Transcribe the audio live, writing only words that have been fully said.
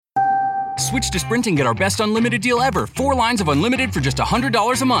Switch to Sprint and get our best unlimited deal ever. 4 lines of unlimited for just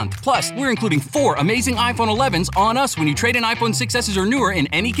 $100 a month. Plus, we're including 4 amazing iPhone 11s on us when you trade in iPhone 6s or newer in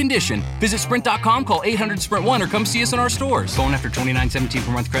any condition. Visit Sprint.com, call 800-SPRINT-1 or come see us in our stores. Phone after $29.17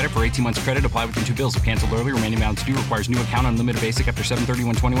 per month credit for 18 months credit. Apply within 2 bills. If canceled early, remaining balance due. Requires new account. Unlimited basic after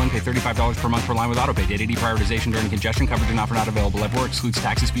 7/31/21. Pay $35 per month per line with autopay. Data AD prioritization during congestion. Coverage and offer not available everywhere. Excludes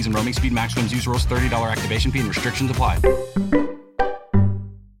taxes, fees, and roaming. Speed maximums. Use rules. $30 activation fee and restrictions apply.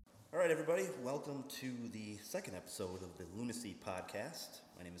 Everybody, welcome to the second episode of the Lunacy Podcast.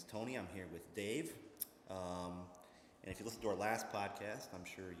 My name is Tony. I'm here with Dave. And if you listen to our last podcast, I'm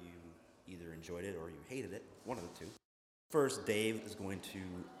sure you either enjoyed it or you hated it, one of the two. First, Dave is going to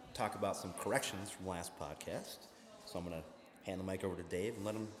talk about some corrections from last podcast. So I'm going to hand the mic over to Dave and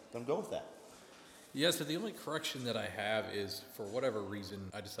let him go with that. Yeah, so the only correction that I have is, for whatever reason,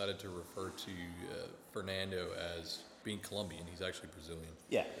 I decided to refer to Fernando as being Colombian. He's actually Brazilian.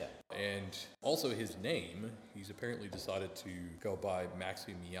 Yeah. And also his name, he's apparently decided to go by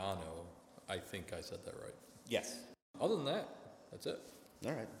Maximiano. I think I said that right. Yes. Other than that, that's it.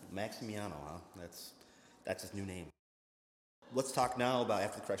 All right. Maximiano, huh? That's his new name. Let's talk now about,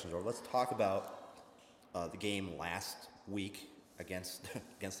 after the corrections are over, let's talk about the game last week against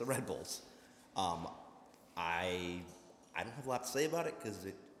the Red Bulls. I don't have a lot to say about it because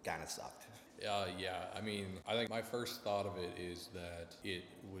it kind of sucked. Yeah, I mean, I think my first thought of it is that it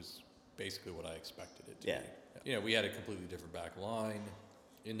was basically what I expected it to be. You know, we had a completely different back line.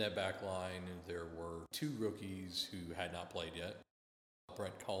 In that back line, there were 2 rookies who had not played yet.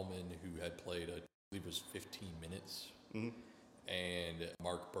 Brent Coleman, who had played, I believe it was 15 minutes. Mm-hmm. And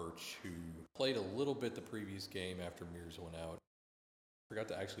Mark Birch, who played a little bit the previous game after Mears went out. Forgot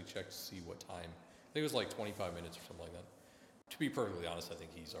to actually check to see what time. I think it was like 25 minutes or something like that. To be perfectly honest, I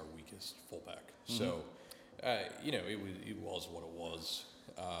think he's our weakest fullback. Mm-hmm. So, you know, it was what it was.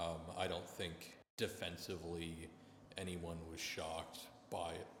 I don't think defensively anyone was shocked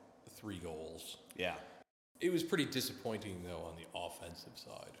by 3 goals. Yeah. It was pretty disappointing, though, on the offensive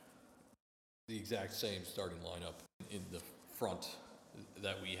side. The exact same starting lineup in the front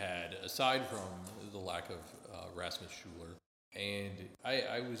that we had, aside from the lack of Rasmus Schuler. And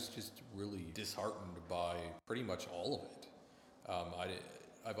I was just really disheartened by pretty much all of it.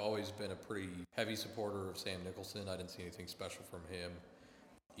 I've always been a pretty heavy supporter of Sam Nicholson. I didn't see anything special from him.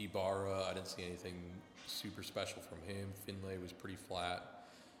 Ibarra, I didn't see anything super special from him. Finlay was pretty flat.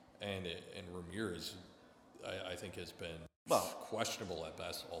 And Ramirez, I think, has been questionable at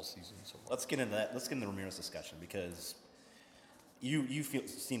best all season so far. Let's get into that. Let's get into the Ramirez discussion, because you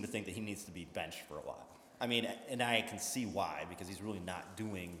seem to think that he needs to be benched for a while. I mean, and I can see why, because he's really not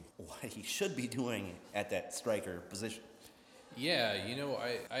doing what he should be doing at that striker position. Yeah, you know,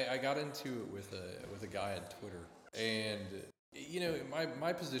 I got into it with a guy on Twitter, and you know,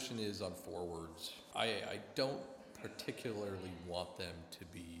 my position is on forwards. I don't particularly want them to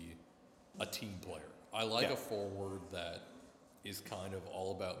be a team player. I like a forward that is kind of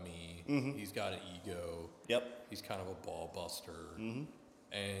all about me. Mm-hmm. He's got an ego. Yep. He's kind of a ball buster. Mm-hmm.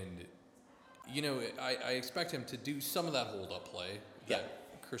 And you know, I expect him to do some of that hold-up play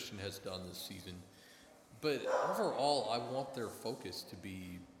that Christian has done this season. But overall, I want their focus to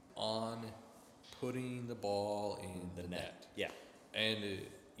be on putting the ball in the net. Yeah. And,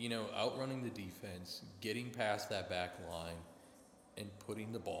 you know, outrunning the defense, getting past that back line, and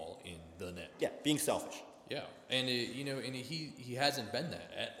putting the ball in the net. Yeah, being selfish. Yeah. And, you know, and he hasn't been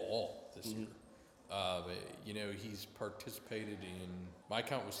that at all this year. You know, he's participated in, my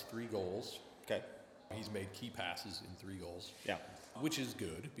count was 3 goals. Okay. He's made key passes in 3 goals. Yeah. Which is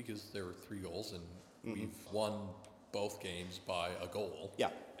good, because there were 3 goals, and we've won both games by a goal. Yeah.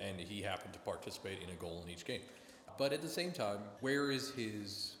 And he happened to participate in a goal in each game. But at the same time, where is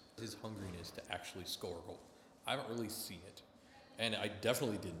his hungriness to actually score a goal? I haven't really seen it. And I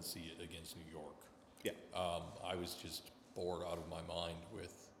definitely didn't see it against New York. Yeah. I was just bored out of my mind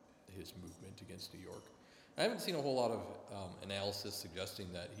with his movement against New York. I haven't seen a whole lot of analysis suggesting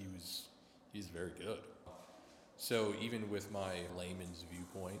that he's very good. So even with my layman's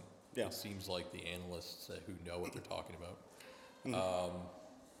viewpoint, it seems like the analysts who know what they're talking about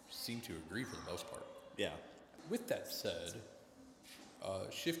seem to agree for the most part. Yeah. With that said,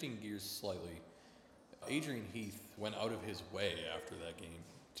 shifting gears slightly, Adrian Heath went out of his way after that game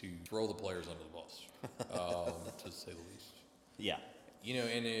to throw the players under the bus, to say the least. Yeah. You know,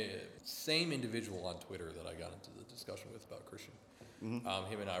 and same individual on Twitter that I got into the discussion with about Christian.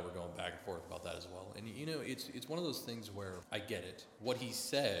 Mm-hmm. Him and I were going back and forth about that as well. And, you know, it's one of those things where I get it. What he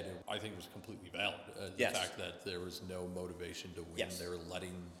said, I think, was completely valid. The fact that there was no motivation to win. Yes. They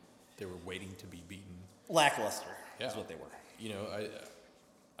were waiting to be beaten. Lackluster is what they were. You know,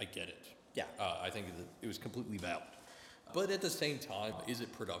 I get it. Yeah. I think that it was completely valid. But at the same time, is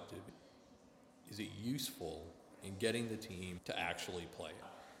it productive? Is it useful in getting the team to actually play?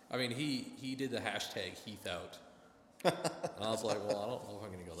 I mean, he did the hashtag Heath out. And I was like, well, I don't know if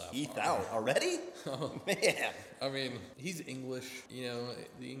I'm going to go that Heath far. out already? Man. I mean, he's English. You know,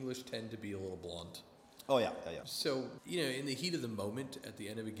 the English tend to be a little blunt. Oh, yeah. So, you know, in the heat of the moment at the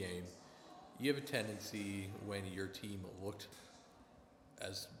end of a game, you have a tendency when your team looked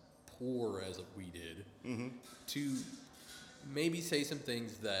as poor as we did to maybe say some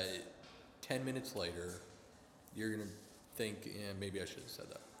things that 10 minutes later you're going to think, yeah, maybe I should have said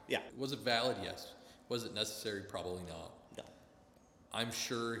that. Yeah. Was it valid? Yes. Was it necessary? Probably not. No. I'm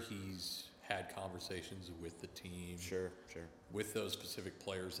sure he's had conversations with the team. Sure. With those specific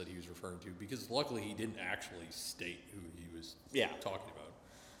players that he was referring to, because luckily he didn't actually state who he was talking about.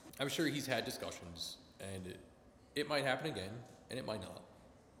 I'm sure he's had discussions, and it might happen again, and it might not.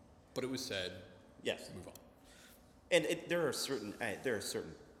 But it was said. Yes. Move on. And there are certain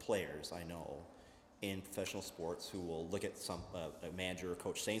players I know in professional sports who will look at a manager or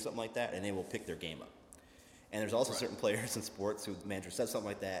coach saying something like that, and they will pick their game up. And there's also certain players in sports who the manager says something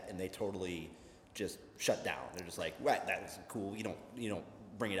like that, and they totally just shut down. They're just like, right, that was cool. You don't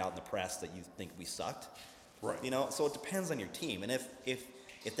bring it out in the press that you think we sucked. Right. You know, so it depends on your team. And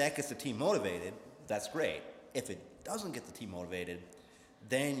if that gets the team motivated, that's great. If it doesn't get the team motivated,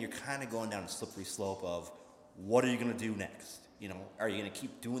 then you're kind of going down a slippery slope of what are you going to do next? You know, are you going to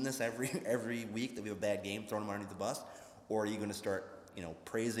keep doing this every week that we have a bad game, throwing them underneath the bus? Or are you going to start, you know,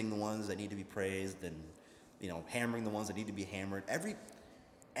 praising the ones that need to be praised and, you know, hammering the ones that need to be hammered?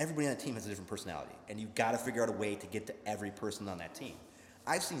 Everybody on that team has a different personality, and you've got to figure out a way to get to every person on that team.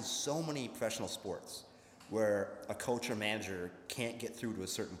 I've seen so many professional sports where a coach or manager can't get through to a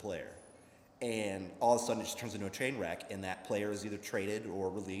certain player, and all of a sudden it just turns into a train wreck, and that player is either traded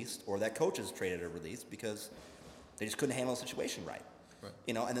or released, or that coach is traded or released because they just couldn't handle the situation right.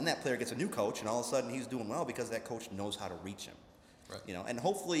 You know, and then that player gets a new coach, and all of a sudden he's doing well because that coach knows how to reach him. Right. You know, and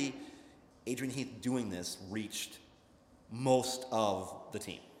hopefully Adrian Heath doing this reached most of the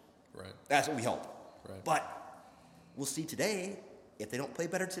team. Right. That's what we hope. Right. But we'll see today. If they don't play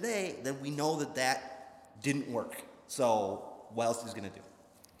better today, then we know that didn't work. So what else is he going to do?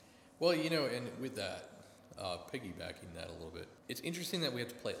 Well, you know, and with that, piggybacking that a little bit, it's interesting that we have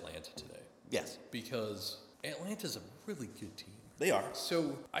to play Atlanta today. Yes. Because Atlanta's a really good team. They are.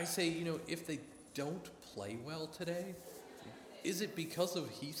 So I say, you know, if they don't play well today, is it because of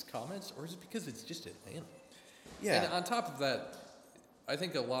Heath's comments, or is it because it's just Atlanta? Yeah. And on top of that, I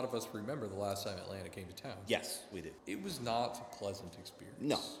think a lot of us remember the last time Atlanta came to town. Yes, we did. It was not a pleasant experience.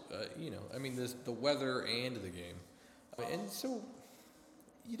 No. You know, I mean, the weather and the game. And so,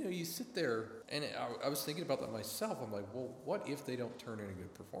 you know, you sit there, and I was thinking about that myself. I'm like, well, what if they don't turn in a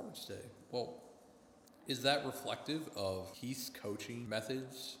good performance today? Well, is that reflective of Heath's coaching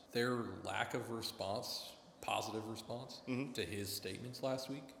methods, their lack of response, positive response to his statements last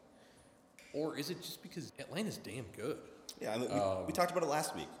week? Or is it just because Atlanta's damn good? Yeah, I mean, we talked about it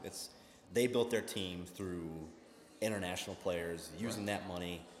last week. They built their team through international players, using that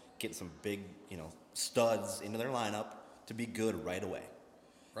money, getting some big, you know, studs into their lineup to be good right away.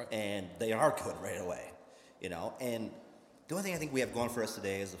 Right. And they are good right away, you know. And the only thing I think we have going for us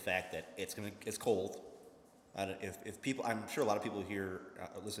today is the fact that it's cold. If people, I'm sure a lot of people here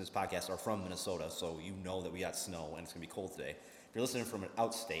listening to this podcast are from Minnesota, so you know that we got snow and it's going to be cold today. If you're listening from an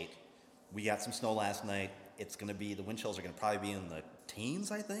outstate, we got some snow last night. It's going to be, the wind chills are going to probably be in the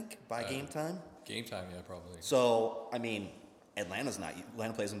teens, I think, by game time. Game time, yeah, probably. So, I mean,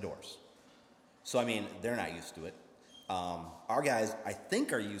 Atlanta plays indoors. So, I mean, they're not used to it. Our guys, I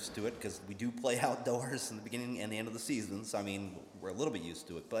think, are used to it because we do play outdoors in the beginning and the end of the season. So, I mean, we're a little bit used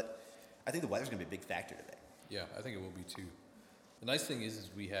to it. But I think the weather's going to be a big factor today. Yeah, I think it will be too. The nice thing is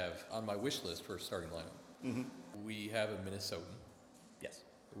we have, on my wish list for a starting lineup, we have a Minnesotan. Yes.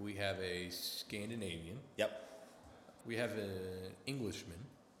 We have a Scandinavian. Yep. We have an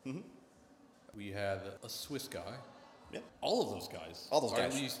Englishman. We have a Swiss guy. Yep. All of those guys. Are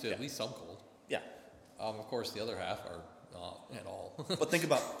at least some cold. Yeah. Of course, the other half are not at all. But think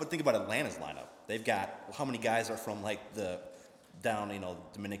about Atlanta's lineup. They've got, how many guys are from like the down, you know,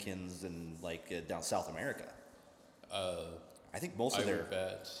 Dominicans and like down South America? I think most of their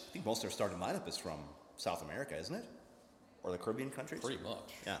starting lineup is from South America, isn't it? Or the Caribbean countries? Pretty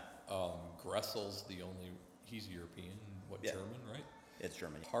much. Yeah. Gressel's he's European, German, right? It's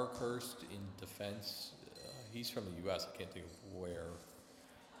German. Parkhurst in defense, he's from the U.S., I can't think of where.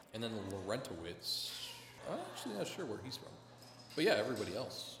 And then Laurentowicz, I'm actually not sure where he's from. But yeah, everybody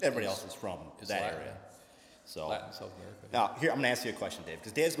else. Everybody else is from that Latin. area. So Latin, South America. now here I'm gonna ask you a question, Dave,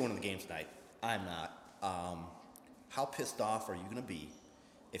 because Dave's going to the games tonight. I'm not. How pissed off are you gonna be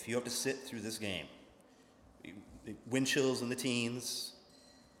if you have to sit through this game? Wind chills in the teens,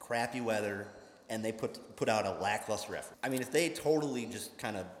 crappy weather, and they put out a lackluster effort. I mean, if they totally just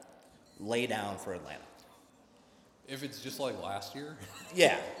kind of lay down for Atlanta. If it's just like last year,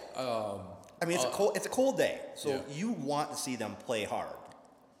 Yeah. I mean, it's a cold day, so Yeah. you want to see them play hard.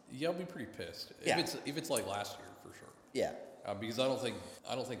 yeah, I'll be pretty pissed. Yeah. If it's like last year, for sure. Yeah. Because I don't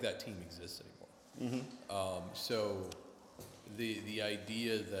think that team exists anymore. So the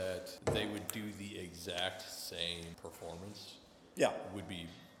idea that they would do the exact same performance Yeah.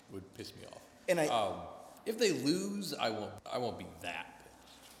 would piss me off. And if they lose, I won't be that pissed.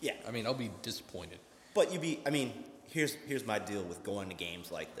 Yeah. I mean, I'll be disappointed. But here's my deal with going to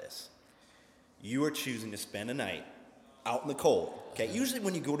games like this. You are choosing to spend a night out in the cold. Okay. Usually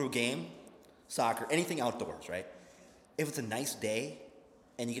when you go to a game, soccer, anything outdoors, right? If it's a nice day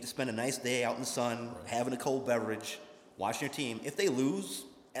and you get to spend a nice day out in the sun, having a cold beverage, watching your team, if they lose,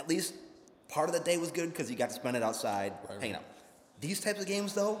 at least part of the day was good because you got to spend it outside, hanging out. These types of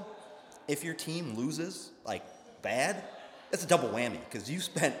games, though, if your team loses, like bad, it's a double whammy because you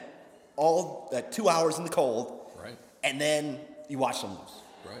spent all 2 hours in the cold, Right. and then you watch them lose.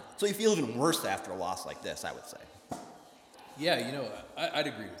 Right. So you feel even worse after a loss like this, I would say. Yeah, I'd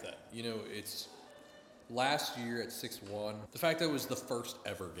agree with that. It's last year at 6-1. The fact that it was the first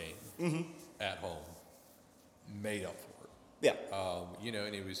ever game at home made up for it. Yeah.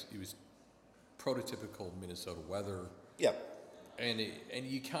 And it was prototypical Minnesota weather, Yeah. and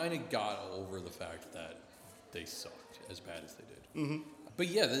you kind of got over the fact that they sucked as bad as they did. Mm-hmm. But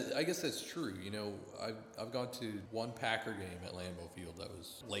yeah, I guess that's true. I've gone to one Packer game at Lambeau Field that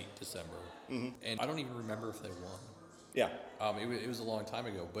was late December, and I don't even remember if they won. Yeah. It was a long time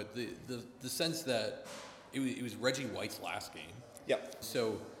ago, but the sense that it was Reggie White's last game. Yep.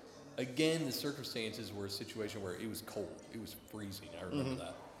 So, again, the circumstances were a situation where it was cold. It was freezing. I remember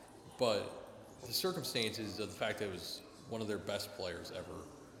that. But the circumstances of the fact that it was one of their best players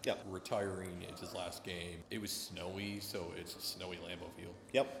ever retiring into his last game. It was snowy, so it's a snowy Lambeau Field.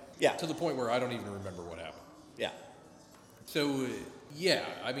 Yep. Yeah. To the point where I don't even remember what happened. Yeah. So, yeah,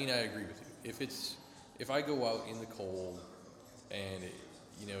 I agree with you. If I go out in the cold and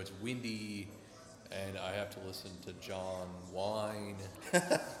it's windy and I have to listen to John whine.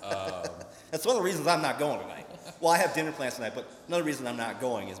 That's one of the reasons I'm not going tonight. Well, I have dinner plans tonight, but another reason I'm not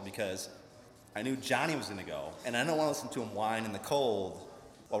going is because I knew Johnny was going to go, and I don't want to listen to him whine in the cold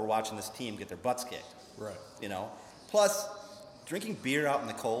while we're watching this team get their butts kicked. Right. Plus, drinking beer out in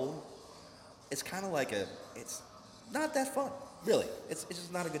the cold, it's kind of like it's not that fun, really. It's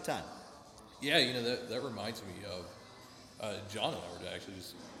just not a good time. Yeah, that reminds me of John and I were actually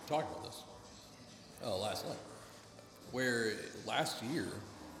just talking about this last night, where last year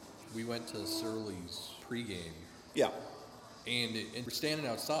we went to Surly's pregame. Yeah. And we're standing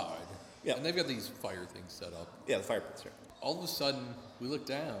outside. Yeah. And they've got these fire things set up. Yeah, the fire pits, right. All of a sudden, we look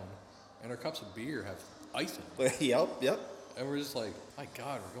down, and our cups of beer have ice in them. Yep. And we're just like, my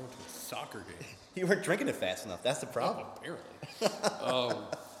God, we're going to a soccer game. You weren't drinking it fast enough. That's the problem. Apparently.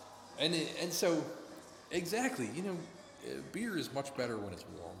 And so, exactly, beer is much better when it's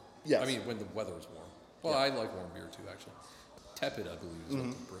warm. Yes. I mean, when the weather is warm. Well, I like warm beer too, actually. Tepid, I believe, is what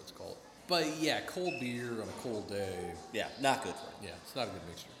the Brits call it. But yeah, cold beer on a cold day. Yeah, not good for it. Yeah, it's not a good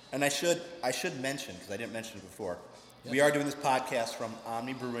mixture. And I should mention, because I didn't mention it before, Yeah. we are doing this podcast from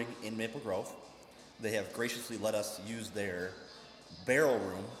Omni Brewing in Maple Grove. They have graciously let us use their barrel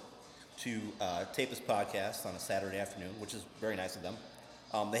room to tape this podcast on a Saturday afternoon, which is very nice of them.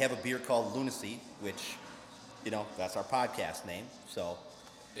 They have a beer called Lunacy, which, that's our podcast name. So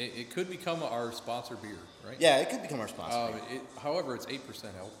It could become our sponsor beer, right? yeah, it could become our sponsor. However, it's 8%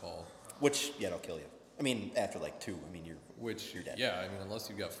 alcohol. Which, it'll kill you. I mean, after like 2, you're dead. Yeah, unless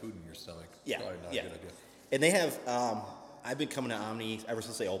you've got food in your stomach, Yeah, probably not yeah. a good idea. And they have, I've been coming to Omni ever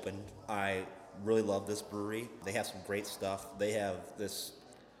since they opened. I really love this brewery. They have some great stuff. They have this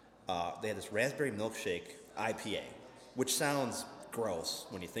raspberry milkshake IPA, which sounds gross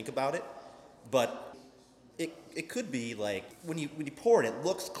when you think about it, but it could be like, when you pour it, it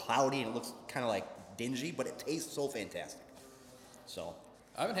looks cloudy and it looks kind of like dingy, but it tastes so fantastic. So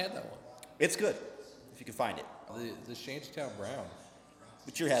I haven't had that one. it's good if you can find it. The Shantytown Brown,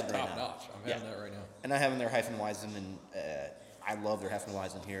 But you're having it right top now. notch. I'm having that right now. And I'm having their Hefeweizen, and I love their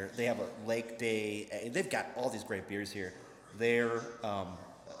Hefeweizen here. They have a Lake Day. They've got all these great beers here. Their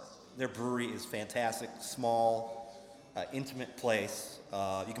brewery is fantastic, small, intimate place.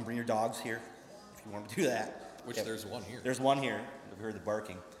 You can bring your dogs here if you want to do that. Which Yeah. there's one here. There's one here. I've heard the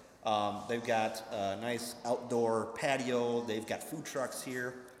barking. They've got a nice outdoor patio. They've got food trucks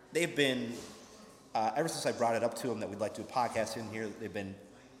here. They've been, ever since I brought it up to them that we'd like to do a podcast in here, they've been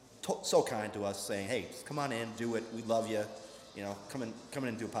so kind to us, saying, hey, just come on in, do it. We love you. Come in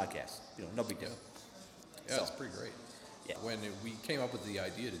and do a podcast. No big deal. Yeah, it's pretty great. Yeah. When we came up with the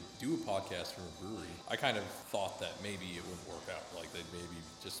idea to do a podcast from a brewery, I kind of thought that maybe it wouldn't work out. Like, they'd maybe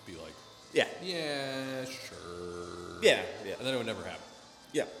just be like, yeah, sure. Yeah. And then it would never happen.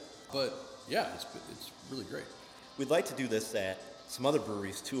 Yeah. But, yeah, it's really great. We'd like to do this at some other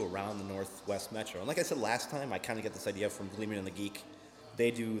breweries, too, around the Northwest Metro. And like I said last time, I kind of get this idea from Gleeman and the Geek.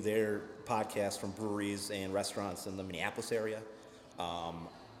 They do their podcast from breweries and restaurants in the Minneapolis area.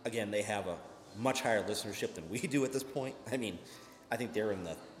 Again, they have a much higher listenership than we do at this point. I mean, I think they're in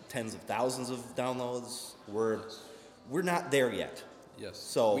the tens of thousands of downloads. We're not there yet. Yes.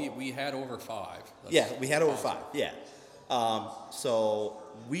 So we had over 5. We had over 5. Yeah. So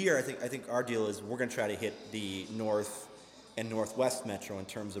we are. I think our deal is we're going to try to hit the North and Northwest Metro in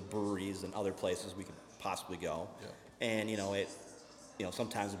terms of breweries and other places we could possibly go. Yeah. And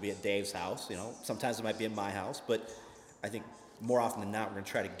sometimes it'll be at Dave's house. Sometimes it might be at my house. But I think more often than not, we're going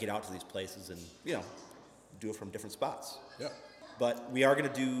to try to get out to these places and do it from different spots. Yeah. But we are going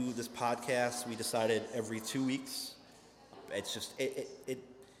to do this podcast. We decided every 2 weeks. It's just it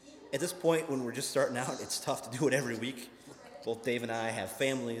at this point when we're just starting out, it's tough to do it every week. Both Dave and I have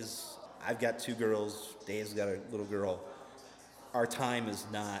families. I've got 2 girls. Dave's got a little girl. Our time is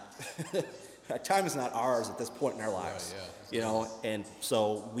not ours at this point in our lives. Yeah. And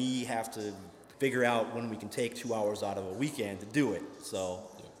so we have to figure out when we can take 2 hours out of a weekend to do it. So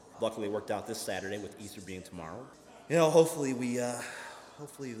luckily it worked out this Saturday with Easter being tomorrow. Hopefully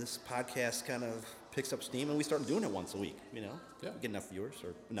this podcast kind of picks up steam and we start doing it once a week, We get enough viewers,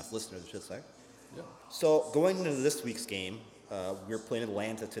 or enough listeners, I should say. Yeah. So going into this week's game, we're playing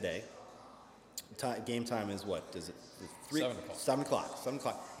Atlanta today. Game time is what? Is it 7 o'clock. 7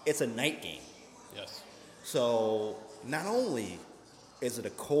 o'clock. It's a night game. Yes. So not only is it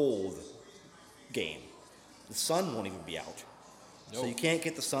a cold game, the sun won't even be out. Nope. So you can't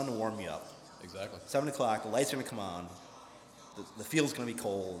get the sun to warm you up. Exactly. 7 o'clock, the lights are going to come on. The field's going to be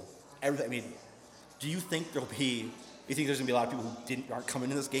cold. Everything. I mean, do you think there's going to be a lot of people who aren't coming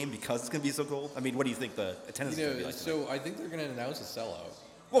to this game because it's going to be so cold? I mean, what do you think the attendance is going to be like? So I think they're going to announce a sellout.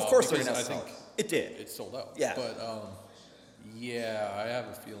 Well, of course they're going to announce a sellout. I think it did. It's sold out. Yeah. But, I have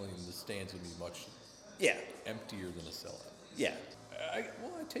a feeling the stands will be much emptier than a sellout. Yeah. I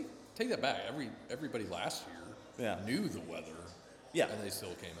take that back. Everybody last year knew the weather. Yeah. And they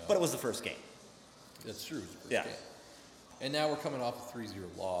still came out. But it was the first game. That's true. It was the first Yeah. game. And now we're coming off a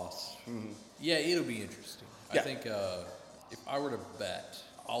 3-0 loss. Mm-hmm. Yeah, it'll be interesting. Yeah. I think if I were to bet,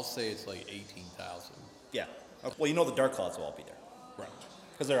 I'll say it's like 18,000. Yeah. Well, the Dark Clouds will all be there. Right.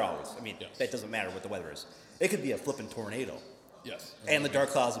 Because they're always. I mean, Yes. that doesn't matter what the weather is. It could be a flipping tornado. Yes. And the Dark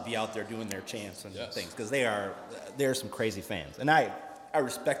Clouds would be out there doing their chants and Yes. things. Because they're some crazy fans. And I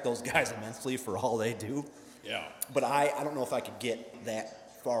respect those guys immensely for all they do. Yeah. But I don't know if I could get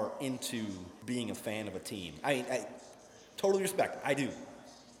that far into being a fan of a team. I totally respect it. I do.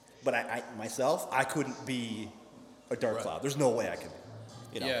 But I myself, I couldn't be a Dark Right. Cloud. There's no way I could.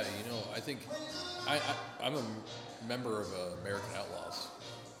 Yeah, I think I'm a member of American Outlaws.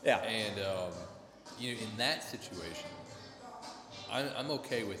 Yeah. And, in that situation, I'm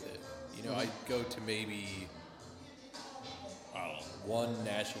okay with it. I go to maybe, I don't know, one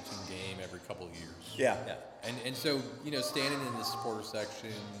national team game every couple of years. Yeah. And so, standing in the supporter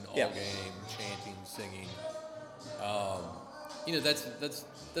section all game, chanting, singing,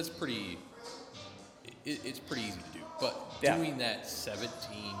 that's pretty, it's pretty easy to do. But doing that 17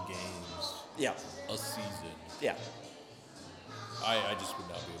 games a season, I just would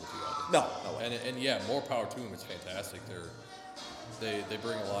not be able to do that. No way. And more power to them. It's fantastic. They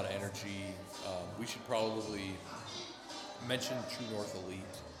bring a lot of energy. We should probably mention True North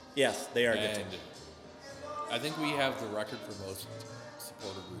Elite. Yes, they are good. And I think we have the record for most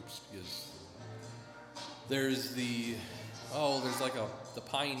supporter groups because there's the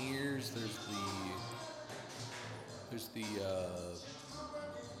Pioneers. There's the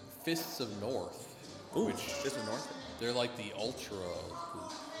Fists of North. Ooh, which Fists of North. They're like the ultra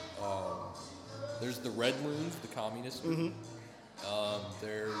group. There's the Red Moons, the communist group.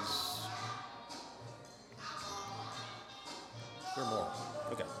 There are more.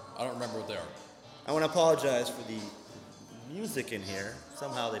 Okay. I don't remember what they are. I want to apologize for the music in here.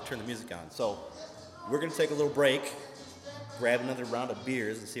 Somehow they turned the music on. So we're going to take a little break, grab another round of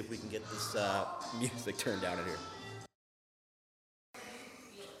beers, and see if we can get this music turned down in here.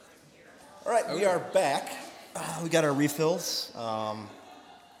 All right, we are back. We got our refills.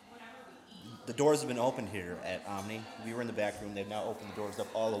 the doors have been opened here at Omni. We were in the back room. They've now opened the doors up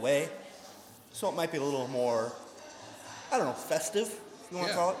all the way. So it might be a little more, I don't know, festive, if you want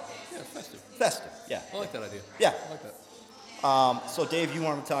to call it? Yeah, festive. Festive, yeah. I like that idea. Yeah. I like that. So, Dave, you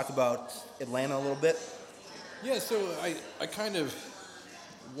wanted to talk about Atlanta a little bit? Yeah, so I kind of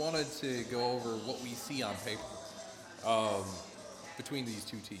wanted to go over what we see on paper between these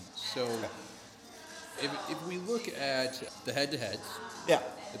two teams. So if we look at the head-to-heads, Yeah.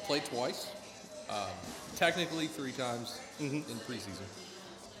 they played twice, technically 3 times in preseason.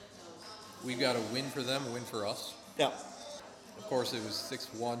 We've got a win for them, a win for us. Yeah. Of course, it was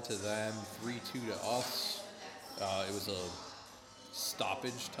 6-1 to them, 3-2 to us. It was a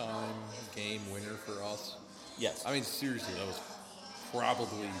stoppage time game winner for us. Yes. I mean, seriously, that was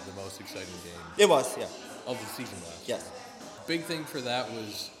probably the most exciting game It was, yeah. of the season last Yes. year. Big thing for that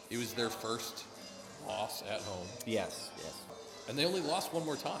was it was their first loss at home, Yes, yes. and they only lost one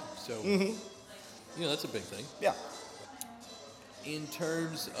more time. So, that's a big thing. Yeah. In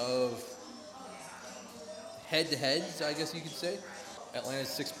terms of head-to-heads, I guess you could say, Atlanta's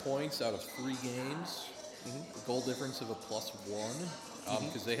 6 points out of 3 games. A goal difference of a +1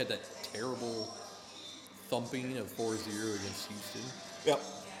 because they had that terrible thumping of 4-0 against Houston. Yep.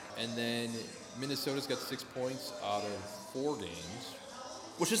 And then Minnesota's got 6 points out of 4 games.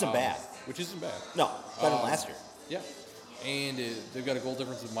 Which isn't bad. Which isn't bad. No, better than last year. Yeah. And they've got a goal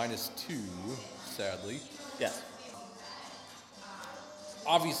difference of -2, sadly. Yes.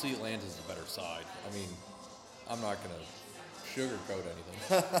 Obviously, Atlanta's the better side. I mean, I'm not going to sugarcoat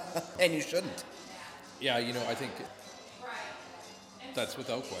anything. And you shouldn't. Yeah, I think that's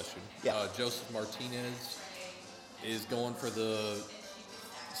without question. Yeah. Joseph Martinez is going for the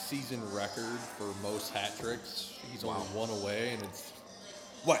season record for most hat tricks. He's only 1 away, and it's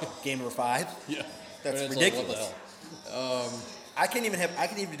What, game number 5? yeah, That's and it's ridiculous. Like, what the hell? I can't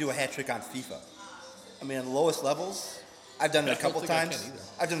even do a hat trick on FIFA. I mean, on the lowest levels, I've done it I a don't couple think I times. can either.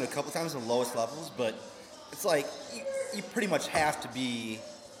 I've done it a couple times on the lowest levels, but it's like you pretty much have to be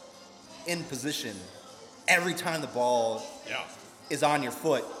in position every time the ball Yeah. is on your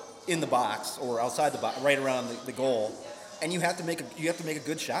foot in the box or outside the box, right around the goal, and you have to make a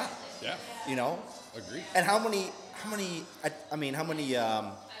good shot. Yeah. You know. Agree. And how many? How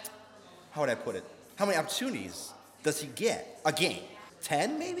would I put it? How many opportunities does he get a game?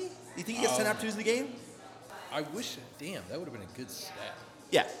 10, maybe? You think he gets 10 opportunities in a game? I wish. Damn, that would have been a good stat.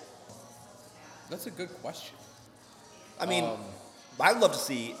 Yeah. That's a good question. I mean, I'd love to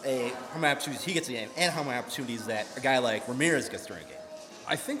see how many opportunities he gets a game and how many opportunities that a guy like Ramirez gets during a game.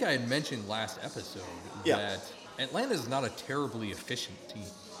 I think I had mentioned last episode that Atlanta is not a terribly efficient team.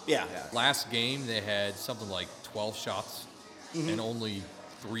 Yeah. Last game, they had something like 12 shots, and only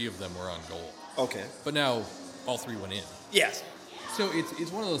 3 of them were on goal. Okay. But now, all 3 went in. Yes. So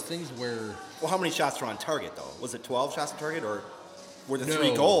it's one of those things where... Well, how many shots were on target, though? Was it 12 shots on target, or were the No.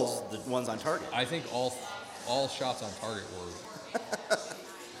 3 goals the ones on target? I think all shots on target were...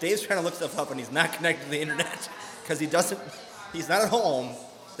 Dave's trying to look stuff up, and he's not connected to the internet because he's not at home.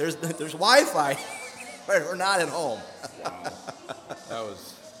 There's Wi-Fi, but we're not at home. That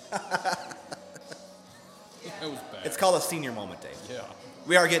was bad. It's called a senior moment, Dave. Yeah,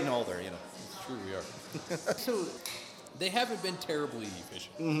 We are getting older, you know. it's true we are. So, they haven't been terribly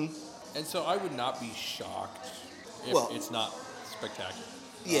efficient. And so I would not be shocked if Well- it's not spectacular.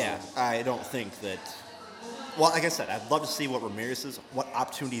 Yeah, I don't think that. Well, like I said, I'd love to see what what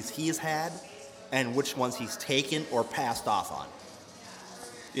opportunities he has had, and which ones he's taken or passed off on.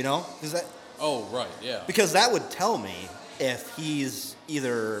 You know, Oh, right, yeah. because that would tell me if he's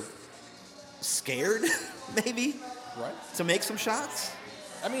either scared, maybe, Right? to make some shots.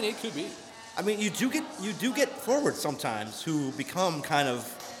 I mean, it could be. I mean, you do get forwards sometimes who become kind of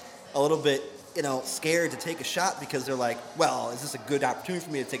a little bit, scared to take a shot because they're like, well, is this a good opportunity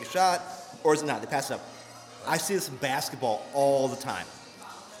for me to take a shot, or is it not? They pass it up. I see this in basketball all the time.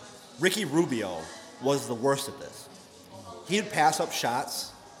 Ricky Rubio was the worst at this. He'd pass up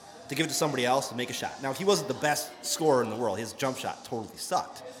shots to give it to somebody else to make a shot. Now, he wasn't the best scorer in the world. His jump shot totally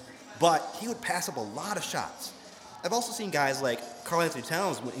sucked. But he would pass up a lot of shots. I've also seen guys like Karl Anthony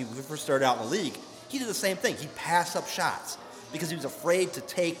Towns, when he first started out in the league, he did the same thing. He'd pass up shots because he was afraid to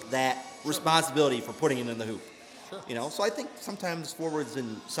take that responsibility for putting it in the hoop. Sure. So I think sometimes forwards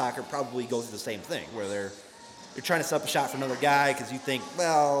in soccer probably go through the same thing, where they're trying to set up a shot for another guy because you think,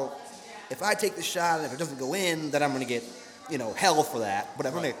 well, if I take the shot and if it doesn't go in, then I'm going to get, hell for that. But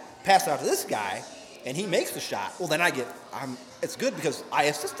if I'm going to pass it out to this guy and he makes the shot, well, then it's good because I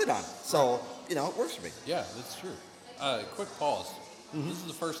assisted on it. So, it works for me. Yeah, that's true. Quick pause. This is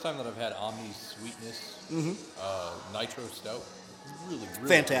the first time that I've had Omni's Sweetness Nitro Stout. really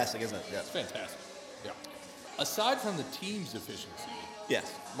fantastic, isn't it? It's fantastic. Yeah. Aside from the team's efficiency,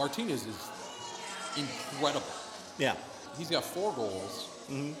 yes, Martinez is incredible. Yeah. He's got 4 goals.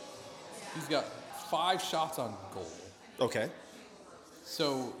 Mm-hmm. He's got 5 shots on goal. Okay.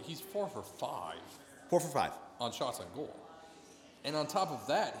 So he's 4 for 5. 4 for 5 on shots on goal. And on top of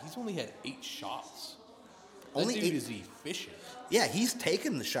that, he's only had 8 shots. That Only dude 8? is efficient. Yeah, he's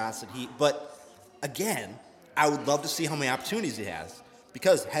taken the shots that but again, I would love to see how many opportunities he has.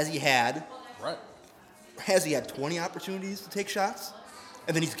 Because has he had 20 opportunities to take shots?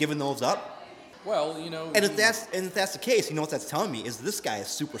 And then he's given those up? Well, you know. And if that's the case, you know what that's telling me is this guy is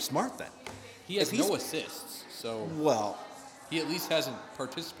super smart then. He has no assists, so well, he at least hasn't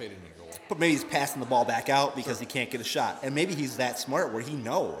participated in a goal. But maybe he's passing the ball back out because he can't get a shot. And maybe he's that smart where he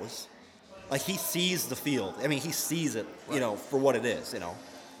knows. Like, he sees the field. I mean, he sees it, for what it is, And,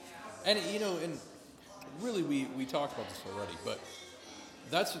 and really we talked about this already, but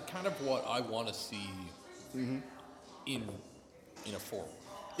that's kind of what I want to see in a forward.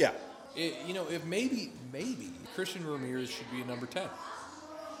 Yeah. If maybe Christian Ramirez should be a number 10.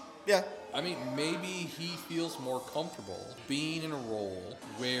 Yeah. I mean, maybe he feels more comfortable being in a role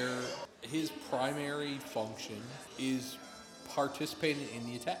where his primary function is participating in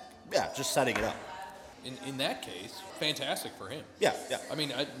the attack. Yeah, just setting it up. In that case, fantastic for him. Yeah, yeah. I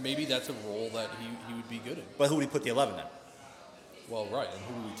mean, maybe that's a role that he would be good in. But who would he put the 11 in? Well, right, and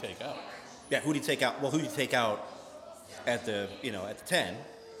who would he take out? Yeah, who do you take out? Well, who do you take out at the 10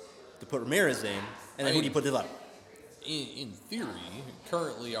 to put Ramirez in, and then who do you put the 11? In theory,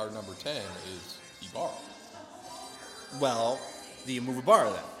 currently our number 10 is Ibarra. Well, do you move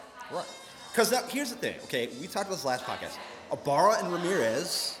Ibarra then? Right. Because here's the thing, okay? We talked about this last podcast. Ibarra and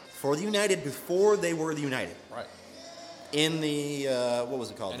Ramirez for the United before they were the United. Right. In the, what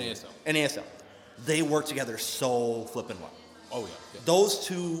was it called? NASL. NASL. They worked together so flippin' well. Oh, yeah. Those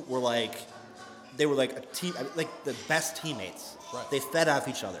two were like a team, like the best teammates. Right. They fed off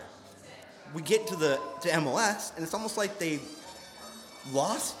each other. We get to MLS, and it's almost like they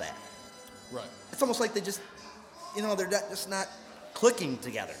lost that. Right. It's almost like they just, they're just not clicking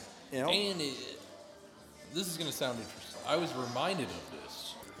together. And this is going to sound interesting. I was reminded of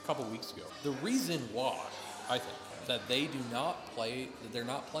this a couple weeks ago. The reason why I think that they're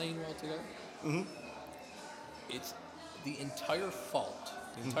not playing well together, it's the entire fault,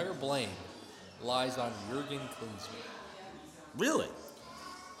 the entire blame lies on Jurgen Klinsmann. Really?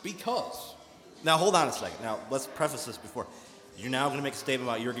 Because. Now, hold on a second. Now, let's preface this before. You're now going to make a statement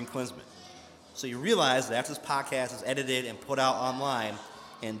about Jurgen Klinsmann. So you realize that after this podcast is edited and put out online,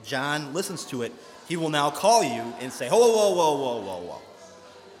 and John listens to it, he will now call you and say, whoa.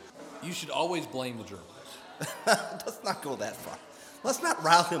 You should always blame the Germans. Let's not go that far. Let's not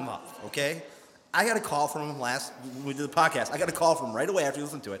rile him up, okay? I got a call from him when we did the podcast. I got a call from him right away after you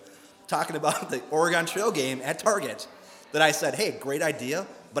listened to it, talking about the Oregon Trail game at Target, that I said, hey, great idea,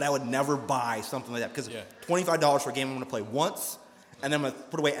 but I would never buy something like that because $25 for a game I'm going to play once, and then I'm going to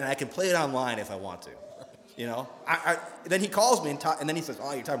put away, and I can play it online if I want to. Then he calls me and then he says,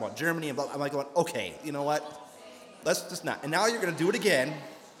 oh, you're talking about Germany, and blah. I'm like going, okay, you know what? Let's just not. And now you're going to do it again.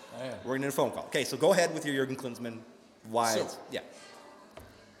 Oh, yeah. We're going to do a phone call. Okay, so go ahead with your Jurgen Klinsmann. Why?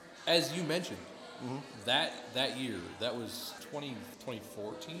 As you mentioned, that year, that was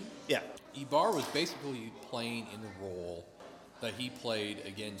 2014. Yeah. Ibarra was basically playing in the role that he played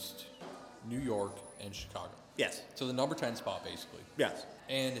against New York and Chicago. Yes. So the number 10 spot, basically. Yes.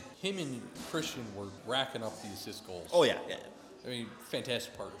 And him and Christian were racking up the assist goals. Oh, yeah. I mean,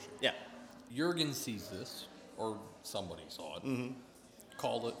 fantastic partnership. Yeah. Jurgen sees this, or somebody saw it,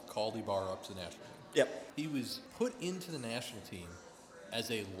 called Ibarra up to the national team. Yep. He was put into the national team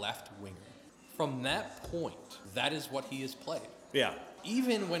as a left winger. From that point, that is what he has played. Yeah.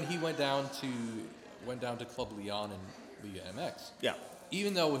 Even when he went down to Club Lyon and Liga MX. Yeah.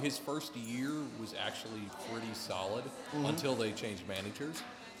 Even though his first year was actually pretty solid until they changed managers,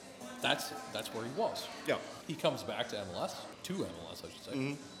 that's where he was. Yeah. He comes back to MLS, I should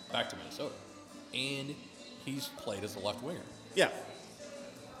say, back to Minnesota, and he's played as a left winger. Yeah.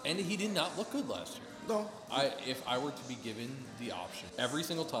 And he did not look good last year. No. If I were to be given the option, every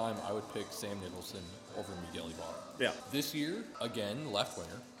single time I would pick Sam Nicholson over Miguel Ibarra. Yeah. This year, again, left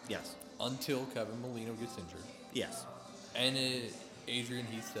winger. Yes. Until Kevin Molino gets injured. Yes. And Adrian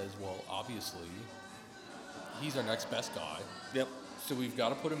Heath says, well, obviously, he's our next best guy. Yep. So we've got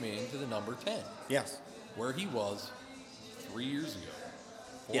to put him into the number 10. Yes. Where he was 3 years ago,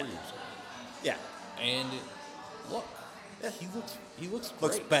 4 years ago. Yeah. And look, he looks great.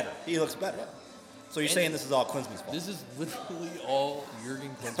 Looks better. He looks better. Yeah. So you're saying this is all Klinsmann's fault? This is literally all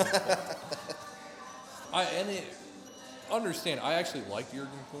Jurgen Klinsmann's fault. understand, I actually like Jurgen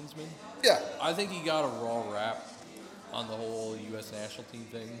Klinsmann. Yeah. I think he got a raw rap on the whole U.S. national team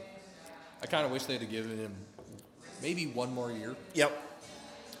thing. I kind of wish they'd have given him maybe one more year. Yep.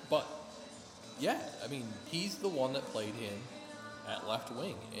 But, yeah, I mean, he's the one that played him at left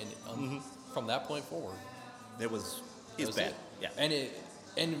wing. And from that point forward, he's bad. It. Yeah.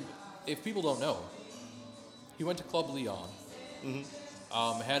 And if people don't know, he went to Club Lyon.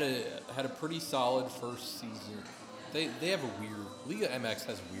 Had a pretty solid first season. They have a weird Liga MX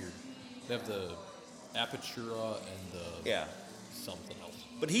has weird. They have the Apertura and the something else.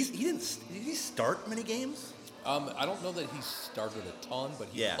 But did he start many games? I don't know that he started a ton, but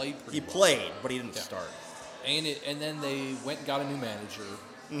he played pretty well. He played, but he didn't start. And then they went and got a new manager,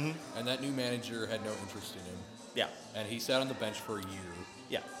 and that new manager had no interest in him. Yeah. And he sat on the bench for a year.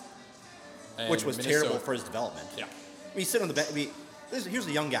 Yeah. And Which was terrible for his development. Yeah. I mean, he's sitting on the bench. I mean, here's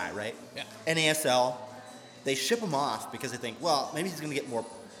a young guy, right? Yeah. NASL. They ship him off because they think, well, maybe he's going to get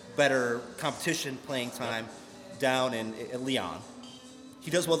better competition playing time down in Lyon.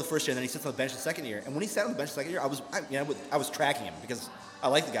 He does well the first year, and then he sits on the bench the second year. And when he sat on the bench the second year, I was tracking him because I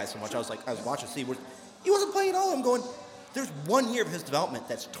like the guy so much. I was watching to see where he wasn't playing at all. I'm going, there's 1 year of his development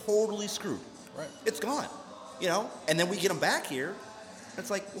that's totally screwed. Right. It's gone, And then we get him back here, and it's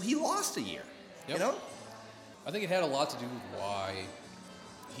like, well, he lost a year, I think it had a lot to do with why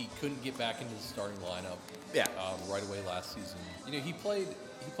he couldn't get back into the starting lineup. Yeah. Right away last season. He played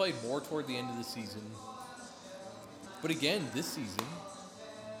more toward the end of the season. But again, this season,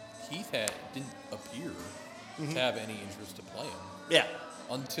 Heath didn't appear to have any interest to play him. Yeah.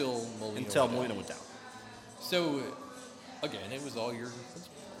 Until Molina went down. So, again, it was all Jurgen Klinsmann.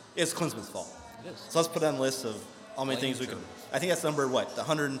 It's Klinsmann's fault. It is. So let's put on a list of how many things we can. I think that's number what? The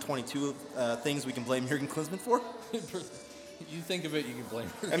 122 things we can blame Jurgen Klinsmann for. You think of it, you can blame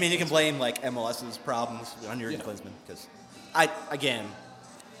her. I mean, you can blame like MLS's problems on Jurgen Klinsmann because I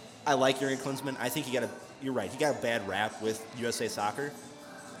like Jurgen Klinsmann. I think you're right. He got a bad rap with USA Soccer.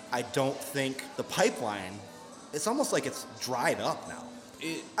 I don't think the pipeline. It's almost like it's dried up now.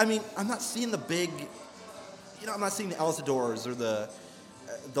 I'm not seeing the big. I'm not seeing the Altidores or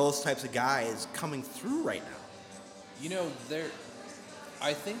those types of guys coming through right now.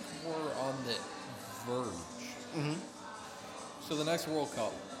 I think we're on the verge. So the next World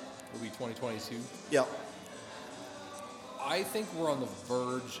Cup will be 2022. Yep. I think we're on the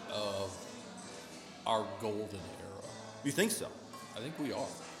verge of our golden era. You think so? I think we are.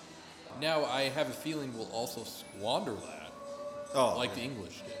 Now, I have a feeling we'll also squander that, the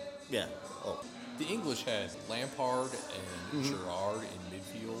English did. Yeah. Oh. The English had Lampard and Gerrard in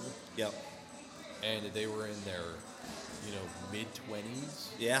midfield. Yep. And they were in their,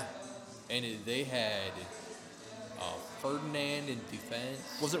 mid-20s. Yeah. And they had Ferdinand in defense.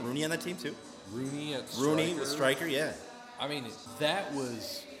 Was it Rooney on that team too? Rooney at striker. Rooney was striker, yeah. I mean, that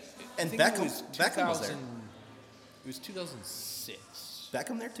was... And Beckham was there. It was 2006.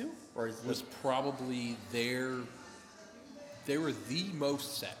 Beckham there too? Or was probably there. They were the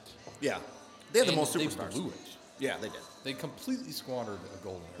most set. Yeah. They had the most superstars. They blew it. Yeah, they did. They completely squandered a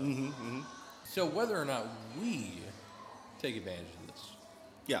golden era. So whether or not we take advantage of this,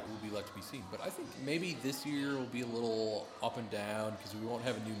 will be left to be seen. But I think maybe this year will be a little up and down because we won't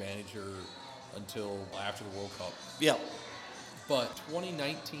have a new manager until after the World Cup. Yeah. But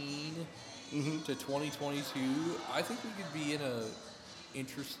 2019 to 2022, I think we could be in a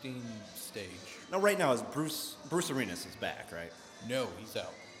interesting stage. Now, right now, Bruce Arenas is back, right? No, he's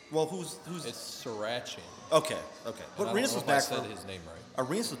out. Well, who's? It's Saracen. Okay. But Arenas was back. I said his name right.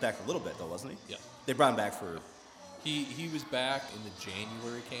 Arenas was back for a little bit, though, wasn't he? Yeah. They brought him back for. He was back in the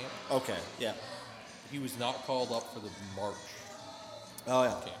January camp. Okay. Yeah. He was not called up for the March. Oh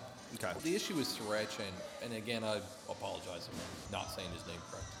yeah. Camp. Okay. Well, the issue with Saracen, and again, I apologize if I'm not saying his name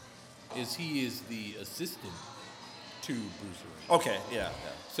correct, is he is the assistant to Bruce Arenas. Okay. Yeah.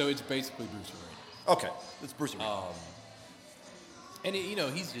 So it's basically Bruce Arenas. Okay. It's Bruce Arenas. And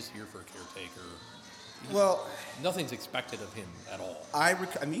he's just here for a caretaker. Well, nothing's expected of him at all. I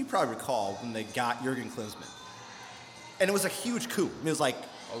mean, you probably recall when they got Jurgen Klinsmann, and it was a huge coup. I mean, it was like,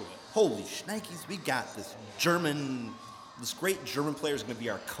 holy shnikes, we got this great German player is going to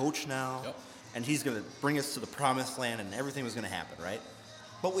be our coach now, and he's going to bring us to the promised land, and everything was going to happen, right?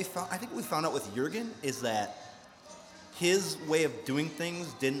 But I think what we found out with Jurgen is that his way of doing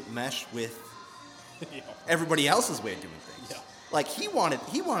things didn't mesh with everybody else's way of doing things. Yeah. Like he wanted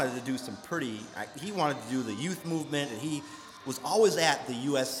to do he wanted to do the youth movement, and he was always at the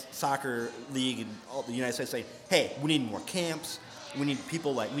U.S. Soccer League and all the United States saying, hey, we need more camps, we need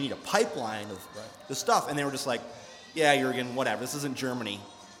people, we need a pipeline of the stuff. And they were just like, yeah, Jurgen, whatever, this isn't Germany.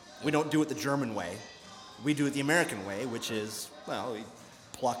 We don't do it the German way. We do it the American way, which is, well, we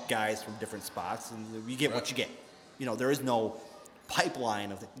pluck guys from different spots, and you get what you get. You know, there is no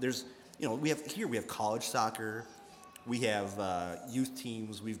pipeline of there's, you know, we have college soccer, we have youth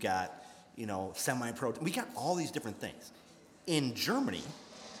teams, we've got, you know, semi-pro. We got all these different things. In Germany,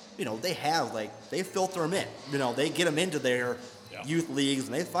 you know, they filter them in. You know, they get them into their youth leagues,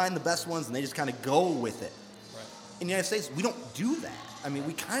 and they find the best ones, and they just kind of go with it. Right. In the United States, we don't do that. I mean,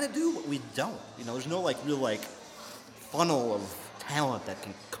 we kind of do, but we don't. You know, there's no real funnel of talent that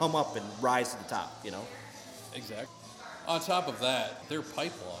can come up and rise to the top. You know. Exactly. On top of that, their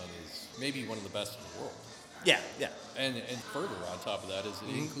pipeline is maybe one of the best in the world. Yeah, yeah. And further on top of that is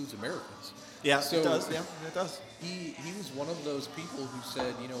it includes Americans. Yeah, so it does. Yeah, it does. He was one of those people who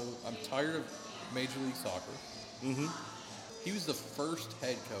said, you know, I'm tired of Major League Soccer. Mm-hmm. He was the first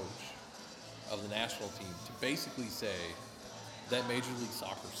head coach of the national team to basically say that Major League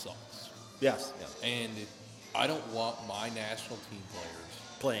Soccer sucks. Yes. Yeah. And I don't want my national team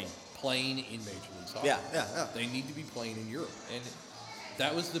players playing in Major League Soccer. Yeah, yeah, yeah. They need to be playing in Europe. And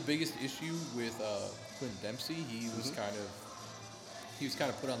that was the biggest issue with Clint Dempsey. He was kind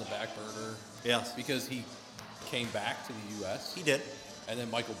of put on the back burner. Yes. Because he came back to the U.S. He did. And then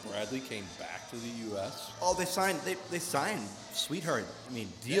Michael Bradley came back to the U.S. Oh, they signed sweetheart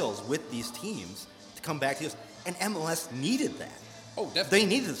deals with these teams to come back to us, and MLS needed that. Oh, definitely. They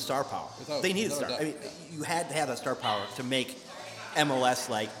needed the star power. They needed star. I mean, you had to have that star power to make MLS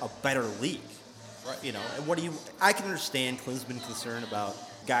like a better league. Right. You know, and I can understand Clint's been concerned about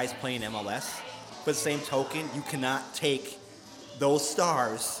guys playing MLS, but at the same token, you cannot take those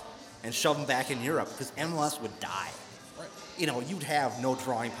stars and shove them back in Europe because MLS would die. Right. You know, you'd have no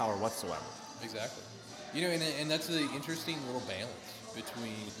drawing power whatsoever. Exactly. You know, and that's the interesting little balance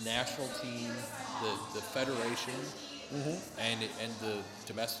between national team, the federation, and the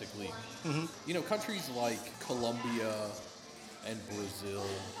domestic league. Mm-hmm. You know, countries like Colombia and Brazil,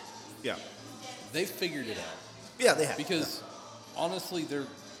 Yeah. they've figured it out. Yeah, they have. Because honestly, their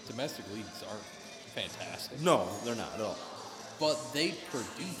domestic leagues aren't fantastic. No, they're not at all. But they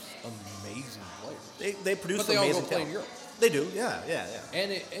produce amazing players. They produce but they all amazing go play in talent. Europe. They do, yeah.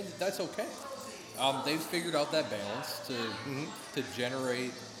 And that's okay. They've figured out that balance to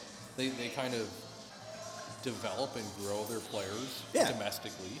generate. They kind of develop and grow their players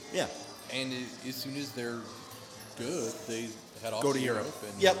domestically. Yeah. And as soon as they're good, they head off Go to to Europe.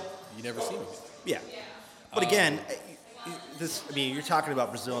 And Yep. you never see them again. Yeah. But again, you're talking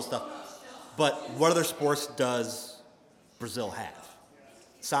about Brazil and stuff, but what other sports does Brazil have?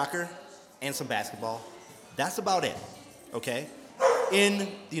 Soccer and some basketball. That's about it. Okay? In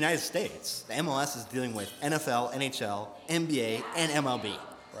the United States, the MLS is dealing with NFL, NHL, NBA, and MLB.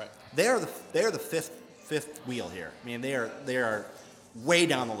 Right. They are the fifth wheel here. I mean, they are way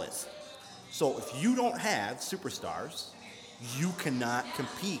down the list. So if you don't have superstars, you cannot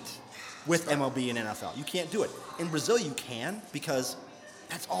compete with MLB and NFL. You can't do it. In Brazil, you can because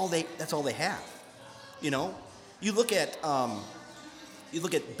that's all they have. You know, you look at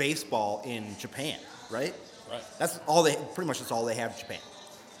baseball in Japan, right? Right. That's all that's all they have in Japan.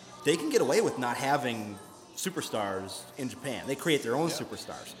 They can get away with not having superstars in Japan. They create their own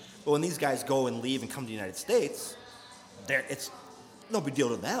superstars. But when these guys go and leave and come to the United States, it's no big deal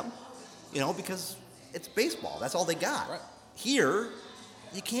to them, you know, because it's baseball. That's all they got. Right. Here,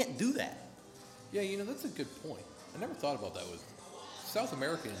 you can't do that. Yeah, you know, that's a good point. I never thought about that with South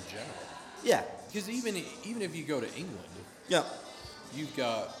America in general. Yeah. Because even if you go to England, Yeah. you've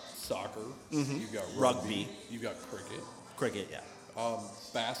got soccer, you've got Rugby. you've got cricket. Cricket, yeah.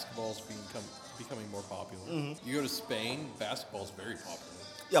 Basketball's becoming more popular. You go to Spain, basketball's very popular.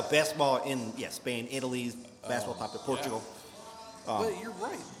 Yeah, basketball in Spain, Italy, basketball popular, Portugal. But you're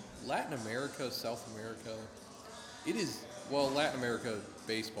right. Latin America, South America, it is. Well, Latin America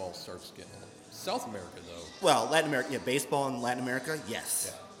baseball starts getting old. South America though. Well, Latin America, baseball in Latin America,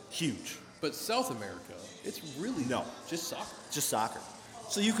 yes, huge. But South America, it's really just soccer. Just soccer.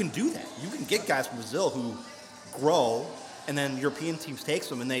 So you can do that. You can get guys from Brazil who grow, and then European teams takes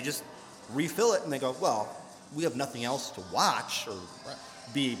them, and they just refill it, and they go, well, we have nothing else to watch or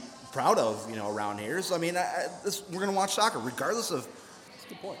be proud of, you know, around here. So I mean, we're going to watch soccer regardless of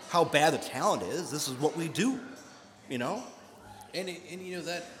how bad the talent is. This is what we do, you know. And you know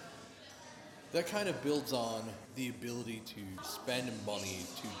that kind of builds on the ability to spend money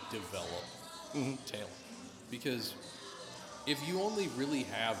to develop talent, because if you only really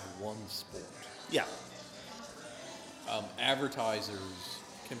have one sport, advertisers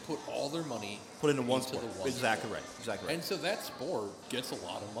can put all their money into one sport. Exactly right. And so that sport gets a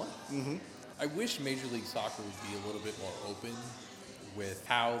lot of money. I wish Major League Soccer would be a little bit more open with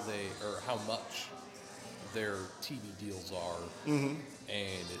how much their TV deals are and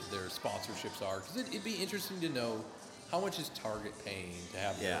their sponsorships are. Because it'd be interesting to know how much is Target paying to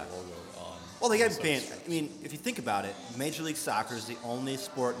have their logo on. Well, they got to be paying. I mean, if you think about it, Major League Soccer is the only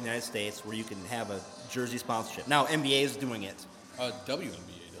sport in the United States where you can have a jersey sponsorship. Now, NBA is doing it. WNBA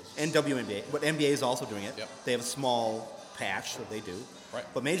does. And WNBA. But NBA is also doing it. Yep. They have a small patch that they do. Right.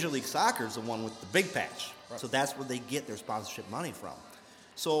 But Major League Soccer is the one with the big patch. Right. So that's where they get their sponsorship money from.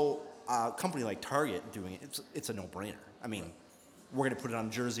 So a company like Target doing it, it's a no-brainer. I mean, we're going to put it on a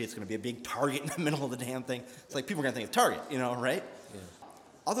jersey. It's going to be a big Target in the middle of the damn thing. It's like people are going to think of Target, right? Yeah.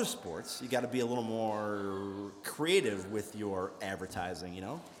 Other sports, you got to be a little more creative with your advertising,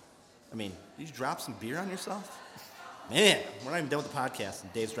 I mean, did you drop some beer on yourself? Man, we're not even done with the podcast,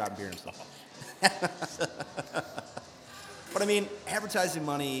 and Dave's dropping beer on himself. But I mean, advertising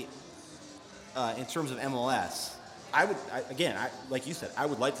money in terms of MLS, like you said, I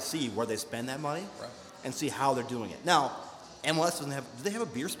would like to see where they spend that money and see how they're doing it. Now, MLS doesn't have. Do they have a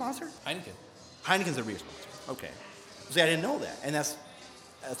beer sponsor? Heineken's their beer sponsor. Okay. See, I didn't know that, and that's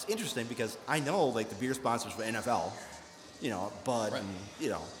interesting because I know like the beer sponsors for NFL, Bud,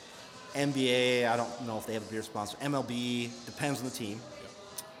 and NBA. I don't know if they have a beer sponsor. MLB depends on the team,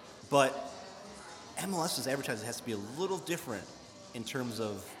 but MLS's advertising has to be a little different in terms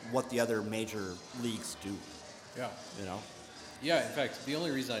of what the other major leagues do. Yeah. Yeah. In fact, the only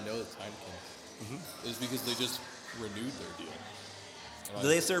reason I know it's Heineken is because they just renewed their deal. Do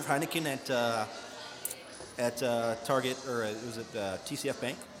they serve Heineken at Target or was it TCF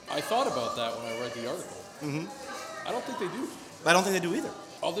Bank? I thought about that when I read the article. I don't think they do. I don't think they do either.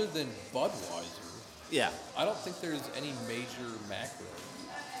 Other than Budweiser. Yeah. I don't think there's any major macro.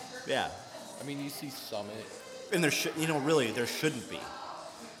 Yeah. I mean, you see Summit. And there shouldn't be.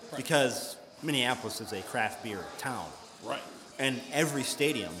 Right. Because Minneapolis is a craft beer town. Right. And every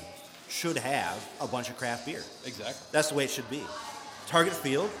stadium should have a bunch of craft beer. Exactly. That's the way it should be. Target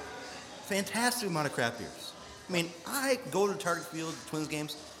Field, fantastic amount of craft beers. I mean, I go to Target Field, Twins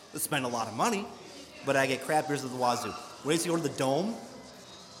games, to spend a lot of money, but I get craft beers at the wazoo. When I used to go to the Dome,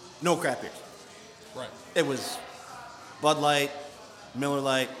 no craft beers. Right. It was Bud Light, Miller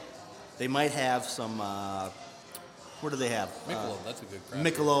Lite. They might have some, what do they have? Michelob, that's a good craft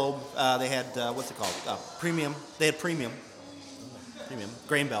Michelob. They had, what's it called? Premium. They had Premium.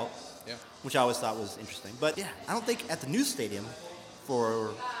 Grain Belt. Yeah. Which I always thought was interesting. But yeah, I don't think at the new stadium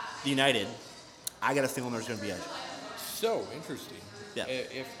for the United, I got a feeling there's going to be a... So interesting. Yeah.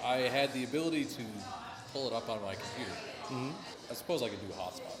 If I had the ability to pull it up on my computer, I suppose I could do a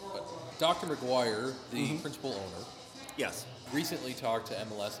hotspot. But Dr. McGuire, the principal owner, yes, recently talked to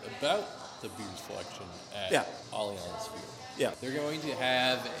MLS about the beer selection at Allianz Field. Yeah. They're going to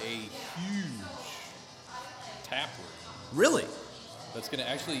have a huge tap room. Really? That's going to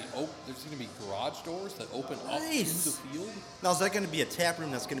actually there's going to be garage doors that open up to the field. Now, is that going to be a tap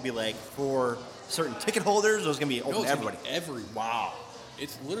room that's going to be like for certain ticket holders, or is it going to be open to everybody? Everyone. Wow.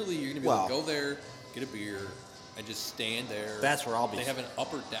 It's literally, you're going to be able to go there, get a beer, and just stand there. That's where I'll be. They have an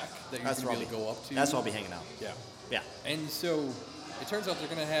upper deck that you're going to be able to go up to. That's where I'll be hanging out. Yeah. Yeah. And so it turns out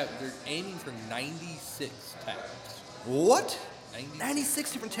they're aiming for 96 taps. What?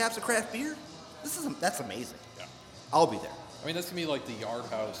 96 different taps of craft beer? That's amazing. Yeah. I'll be there. I mean, that's going to be like the Yard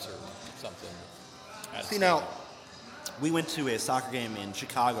House or something. See, now, we went to a soccer game in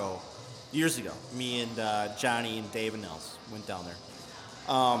Chicago years ago. Me and Johnny and Dave and Nels went down there.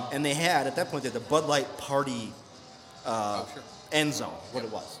 And they had, at that point, they had the Bud Light Party end zone, what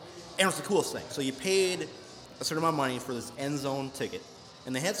it was. And it was the coolest thing. So you paid a certain amount of money for this end zone ticket.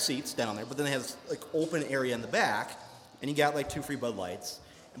 And they had seats down there, but then they had this like open area in the back. And you got like 2 free Bud Lights.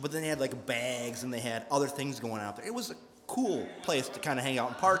 But then they had like bags and they had other things going out there. It was a cool place to kind of hang out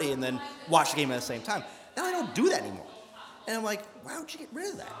and party and then watch the game at the same time. Now they don't do that anymore. And I'm like, why don't you get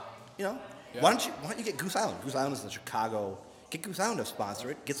rid of that? Yeah. Why don't you get Goose Island? Goose Island is in Chicago. Get Goose Island to sponsor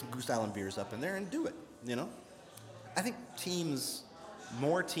it. Get some Goose Island beers up in there and do it. I think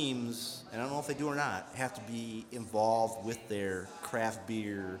more teams, and I don't know if they do or not, have to be involved with their craft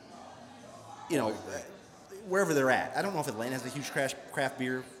beer, wherever they're at. I don't know if Atlanta has a huge craft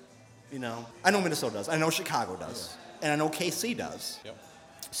beer, I know Minnesota does. I know Chicago does. Yeah. And I know KC does. Yep.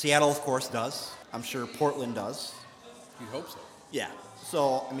 Seattle, of course, does. I'm sure Portland does. You'd hope so. Yeah.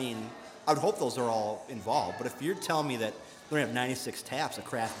 So, I mean, I would hope those are all involved. But if you're telling me that we're going to have 96 taps of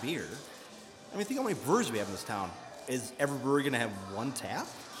craft beer, I mean, think how many breweries we have in this town. Is every brewery going to have 1 tap?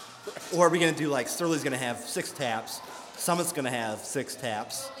 Or are we going to do like Surly's going to have 6 taps, Summit's going to have 6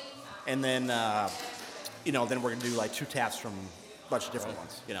 taps, and then, then we're going to do like 2 taps from a bunch of different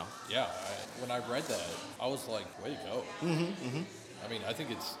ones, Yeah, when I read that, I was like, way to go. I mean, I think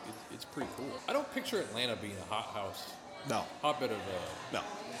it's pretty cool. I don't picture Atlanta being a hothouse. No. Hotbed of No.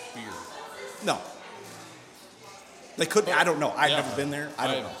 beer. No. They could. I don't know. I've never been there. I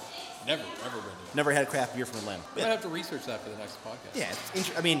don't know. Never ever been there. Never had craft beer from Atlanta. I have to research that for the next podcast. Yeah,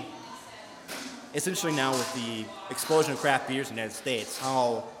 I mean, it's interesting now with the explosion of craft beers in the United States,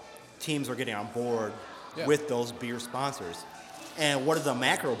 how teams are getting on board with those beer sponsors. And what are the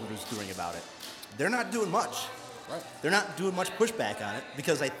macro brews doing about it? They're not doing much. Right. They're not doing much pushback on it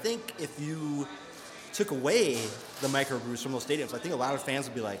because I think if you took away the microbrews from those stadiums, I think a lot of fans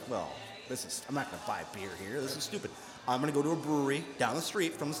would be like, well, I'm not going to buy beer here. This is stupid. I'm going to go to a brewery down the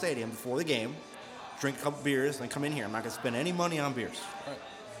street from the stadium before the game, drink a couple beers, and then come in here. I'm not going to spend any money on beers. Right.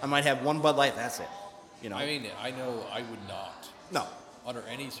 I might have one Bud Light. That's it. You know. I mean, I know I would not. No. Under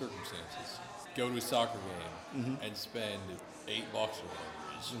any circumstances, go to a soccer game and spend $8 or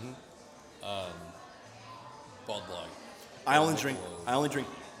whatever on Bud Light. I only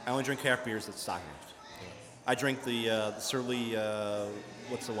drink craft beers at soccer games. Yeah. I drink the Surly.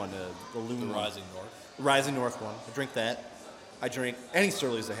 What's the one? The Loon. The Rising North. Rising North one. I drink that. I drink any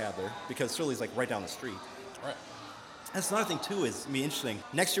Surly's they have there because Surly's like right down the street. Right. That's another thing too. Is be interesting.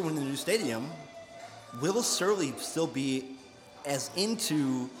 Next year when the new stadium, will Surly still be as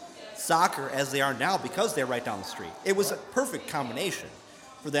into soccer as they are now because they're right down the street? It was a perfect combination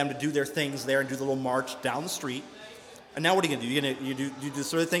for them to do their things there and do the little march down the street. And now what are you gonna do? You do the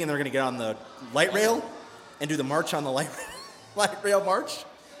sort of thing, and they're gonna get on the light rail and do the march on the light rail march.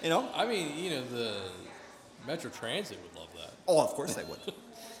 You know? I mean, the Metro Transit would love that. Oh, of course they would.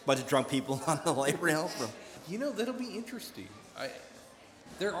 Bunch of drunk people on the light rail. That'll be interesting.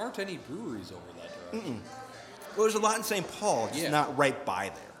 There aren't any breweries over that direction. Well, there's a lot in St. Paul, just not right by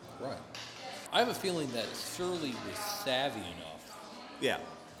there. Right. I have a feeling that Surly was savvy enough Yeah.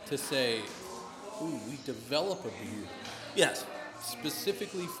 to say, ooh, we develop a beer Yes.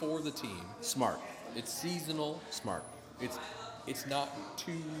 specifically for the team. Smart. It's seasonal. Smart. It's not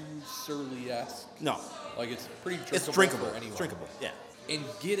too Surly-esque. No. Like, it's pretty drinkable. It's drinkable. For anyone. It's drinkable. Yeah. And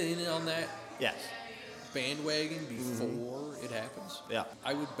get in on that Yes. bandwagon before it happens. Yeah.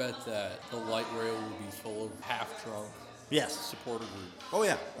 I would bet that the light rail will be full of half-drunk Yes. supporter group Oh,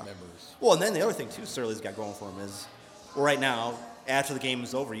 yeah. members. Well, and then the other thing, too, Surly's got going for him is, well, right now, after the game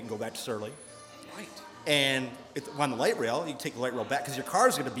is over, you can go back to Surly. Right. And on the light rail, you take the light rail back, because your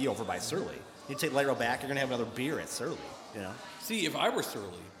car's going to be over by Surly. You take the light rail back, you're going to have another beer at Surly, you know? See, if I were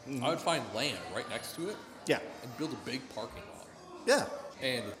Surly, I would find land right next to it Yeah. and build a big parking lot. Yeah.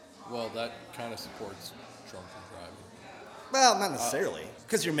 And, well, that kind of supports drunken driving. Well, not necessarily,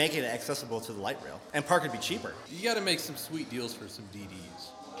 because you're making it accessible to the light rail, and park would be cheaper. You got to make some sweet deals for some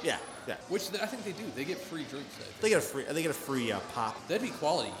DDs. Yeah, yeah. Which I think they do. They get free drinks. I think. They get a free pop. That'd be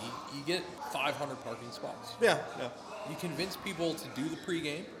quality. You get 500 parking spots. Yeah, yeah, You convince people to do the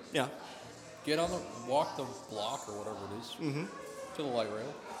pregame, yeah. walk the block or whatever it is, to the light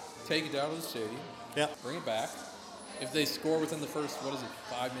rail, take it down to the stadium, Yeah. bring it back. If they score within the first,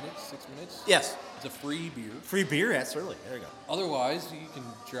 5 minutes, 6 minutes? Yes. It's a free beer. Free beer at Surly. There you go. Otherwise, you can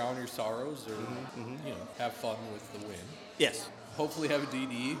drown your sorrows or, have fun with the win. Yes. Hopefully have a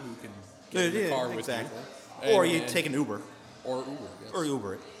DD who can get in the car with you. Or you take an Uber. Or Uber. Yes. Or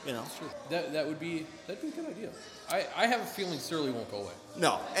Uber it, you know. Sure. That'd be a good idea. I have a feeling Surly won't go away.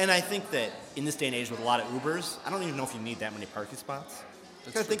 No, and I think that in this day and age with a lot of Ubers, I don't even know if you need that many parking spots.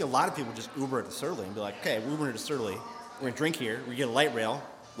 I think a lot of people just Uber it to Surly and be like, okay, we're Ubering to Surly. We're going to drink here. We get a light rail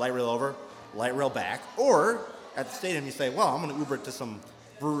over, light rail back. Or at the stadium, you say, well, I'm going to Uber it to some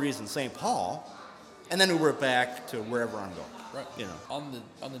breweries in St. Paul, and then Uber it back to wherever I'm going. Right. You know. On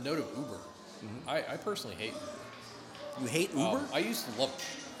the note of Uber, I personally hate Uber. You hate Uber? I used to love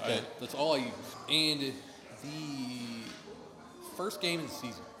it. Okay. That's all I used. And the first game of the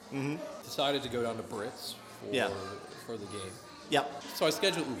season, decided to go down to Brits for the game. Yep. So I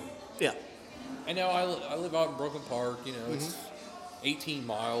scheduled Uber. Yeah. And now I live out in Brooklyn Park. It's 18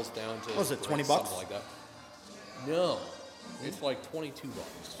 miles down to. Was it Brits, $20? Something like that. No, it's like $22.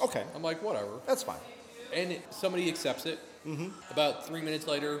 Okay. I'm like, whatever. That's fine. And somebody accepts it. About 3 minutes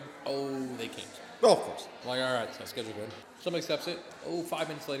later, they cancel. Oh, of course. I'm like, all right, so I scheduled good. Somebody accepts it. 5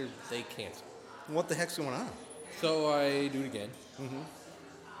 minutes later, they cancel. What the heck's going on? So I do it again.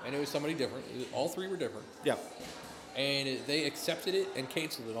 And it was somebody different. All three were different. Yeah. And they accepted it and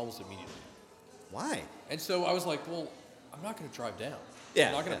canceled it almost immediately. Why? And so I was like, well, I'm not going to drive down. Yeah,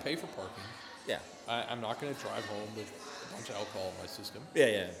 I'm not going to yeah. pay for parking. Yeah. I'm not going to drive home with a bunch of alcohol in my system.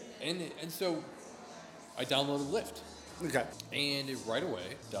 Yeah, yeah. And so I downloaded Lyft. Okay. And right away,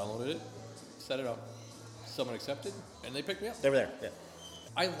 downloaded it, set it up. Someone accepted, and they picked me up. They were there. Yeah.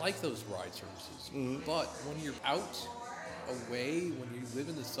 I like those ride services. But when you're out away when you live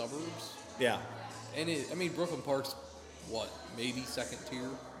in the suburbs. Yeah. And Brooklyn Park's what? Maybe second tier?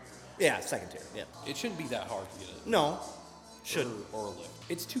 Yeah, second tier, yeah. It shouldn't be that hard to get it. No, shouldn't. Or a lift.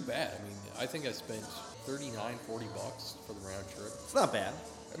 It's too bad. I think I spent $39, $40 for the round trip. It's not bad.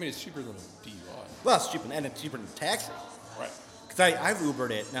 It's cheaper than a DUI. Well, it's cheaper, and it's cheaper than a taxi. Right. Because I've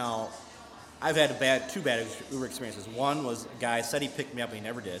Ubered it. Now, I've had two bad Uber experiences. One was a guy said he picked me up, and he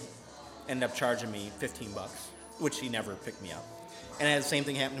never did. Ended up charging me $15, which he never picked me up. And I had the same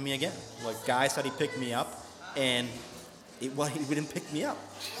thing happen to me again. Like, guy said he picked me up, and he didn't pick me up.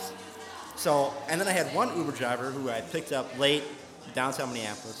 So, and then I had one Uber driver who I picked up late downtown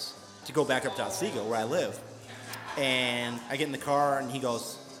Minneapolis to go back up to Otsego, where I live. And I get in the car, and he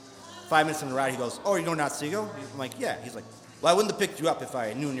goes, 5 minutes in the ride, he goes, "Oh, you're going to Otsego?" I'm like, "Yeah." He's like, "Well, I wouldn't have picked you up if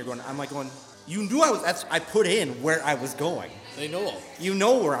I knew you're going." I'm like going, "You knew I was, I put in where I was going. They know. You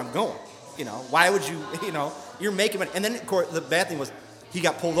know where I'm going. Why would you, you're making money." And then, of course, the bad thing was he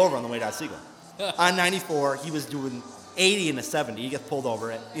got pulled over on the way to Otsego. On 94, he was doing 80 and a 70. He gets pulled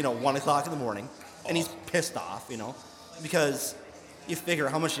over at, 1 o'clock in the morning, and he's pissed off, because you figure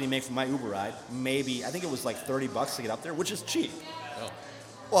how much did he make from my Uber ride? Maybe, I think it was like $30 to get up there, which is cheap. Oh.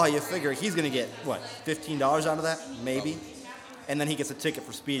 Well, you figure he's going to get, what, $15 out of that? Maybe. And then he gets a ticket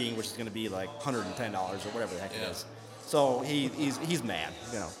for speeding, which is going to be like $110 or whatever the heck it is. So he's mad,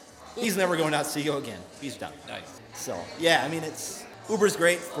 He's never going out to Otsego again. He's done. Nice. So, yeah, Uber's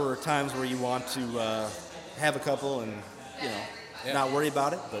great for times where you want to have a couple and, not worry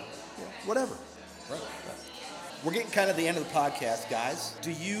about it, but whatever. Right. We're getting kind of the end of the podcast, guys.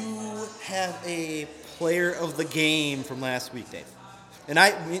 Do you have a player of the game from last week, Dave? And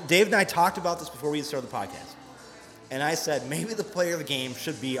Dave and I talked about this before we started the podcast. And I said maybe the player of the game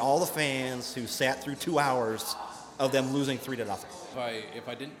should be all the fans who sat through 2 hours of them losing 3-0. If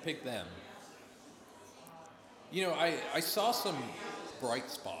I didn't pick them, I saw some bright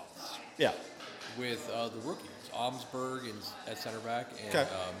spots. Yeah. With the rookies, Omsberg at center back and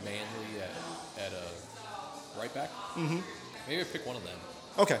Manley at right back. Mm-hmm. Maybe I pick one of them.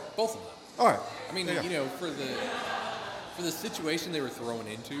 Okay. Both of them. All right. For the situation they were thrown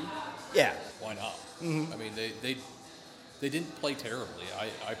into. Yeah. Why not? Mm-hmm. They didn't play terribly.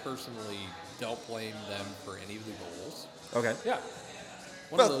 I personally don't blame them for any of the goals. Okay. Yeah.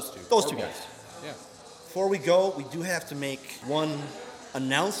 One of those two. Those two guys. Yeah. Before we go, we do have to make one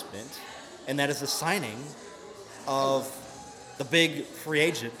announcement, and that is the signing of the big free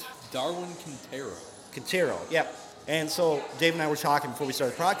agent, Darwin Quintero, yeah. And so Dave and I were talking before we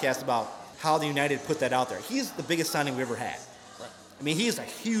started the podcast about how the United put that out there. He's the biggest signing we ever had. Right. He is a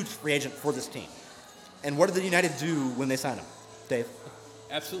huge free agent for this team. And what did the United do when they signed him, Dave?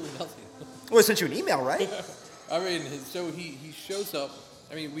 Absolutely nothing. Well, I sent you an email, right? So he shows up.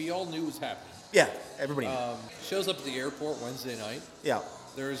 We all knew it was happening. Yeah, everybody knew. Shows up at the airport Wednesday night. Yeah.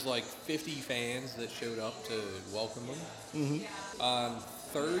 There's like 50 fans that showed up to welcome him. Mm-hmm. On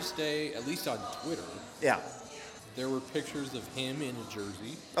Thursday, at least on Twitter, there were pictures of him in a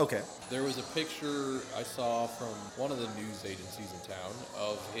jersey. Okay. There was a picture I saw from one of the news agencies in town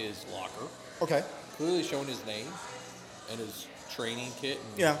of his locker. Okay. Clearly showing his name and his training kit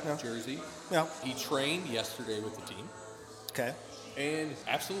and jersey. Yeah. He trained yesterday with the team. Okay. And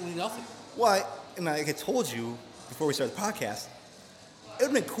absolutely nothing. Well, like I told you before we started the podcast, it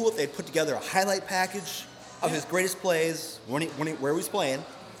would have been cool if they'd put together a highlight package of his greatest plays, where he was playing,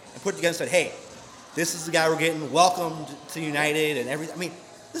 and put it together and said, "Hey, this is the guy we're getting. Welcome to United," and everything.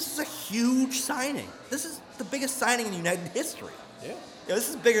 This is a huge signing. This is the biggest signing in United history. Yeah. This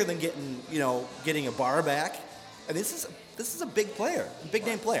is bigger than getting a bar back. This is a big player, a big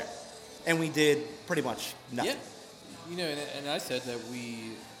name player, and we did pretty much nothing. Yeah. And I said that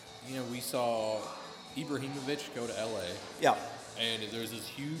we saw Ibrahimovic go to LA. Yeah. And there's this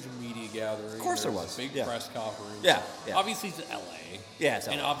huge media gathering. Of course there was. Big press conference. Yeah. Obviously it's LA. Yeah, it's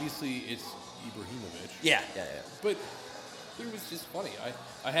LA. And obviously it's Ibrahimovic. Yeah. But it was just funny.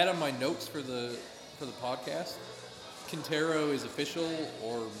 I had on my notes for the podcast, Quintero is official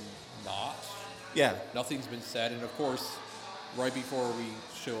or not. Yeah. Nothing's been said. And of course, right before we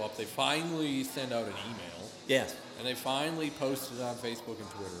show up, they finally send out an email. Yes. And they finally posted it on Facebook and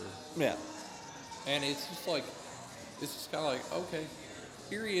Twitter. Yeah. And it's just kind of like, okay,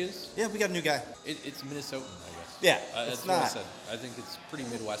 here he is. Yeah, we got a new guy. It's Minnesotan, I guess. Yeah, that's what I said. I think it's pretty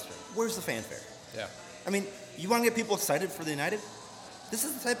Midwestern. Where's the fanfare? Yeah. You want to get people excited for the United? This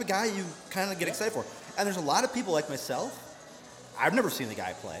is the type of guy you kind of get excited for. And there's a lot of people like myself. I've never seen the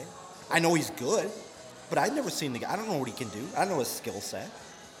guy play. I know he's good, but I've never seen the guy. I don't know what he can do. I don't know his skill set.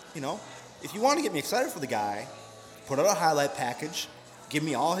 If you want to get me excited for the guy, put out a highlight package, give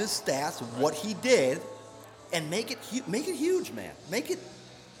me all his stats, what he did, and make it huge, man. Make it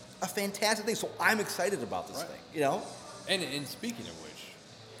a fantastic thing. So I'm excited about this thing, you know? And speaking of which,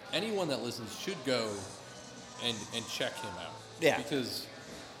 anyone that listens should go and check him out. Yeah. Because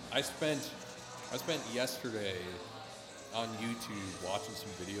I spent yesterday on YouTube watching some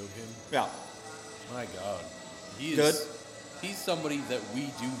video of him. Yeah. My God. He is good. He's somebody that we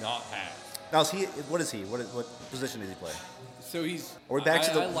do not have. Now, what is he? What position does he play? So he's. Are we back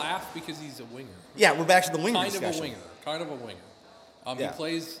to the? I laugh because he's a winger. Yeah, we're back to the winger Kind discussion. of a winger. Yeah.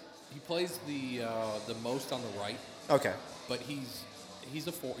 He plays the most on the right. Okay. But he's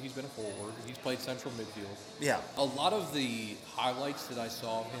been a forward. He's played central midfield. Yeah. A lot of the highlights that I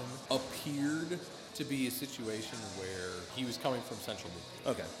saw of him appeared to be a situation where he was coming from central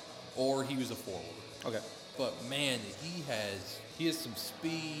midfield. Okay. Or he was a forward. Okay. But man, he has some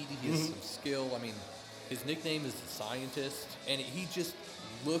speed, he has some skill. I mean, his nickname is the Scientist, and he just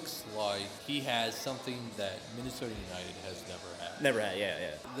looks like he has something that Minnesota United has never had. Never had, yeah.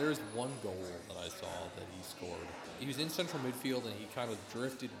 There's one goal that I saw that he scored. He was in central midfield, and he kind of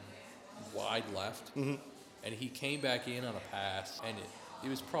drifted wide left, and he came back in on a pass, and it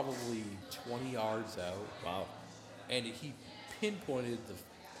was probably 20 yards out. Wow. And he pinpointed the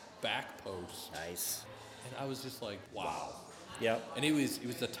back post. Nice. And I was just like, wow. Yep. And it was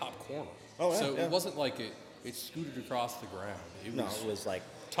the top corner. Oh, yeah. So yeah. it wasn't like it scooted across the ground. It was like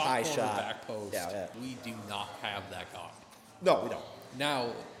top high corner, shot. back post. Yeah. We do not have that guy. No, we don't.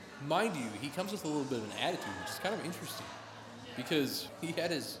 Now, mind you, he comes with a little bit of an attitude, which is kind of interesting. Because he had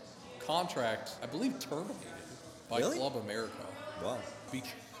his contract, I believe, terminated by Really? Club America. Wow.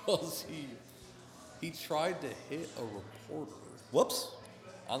 Because he tried to hit a reporter Whoops.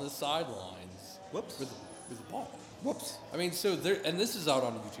 on the sidelines Whoops. with a ball. Whoops. I mean, so there, and this is out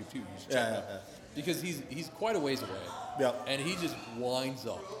on YouTube too. You should check it out. Yeah. Because he's quite a ways away. Yep. And he just winds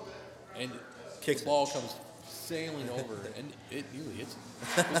up, and Kicks the ball comes sailing over, and it nearly hits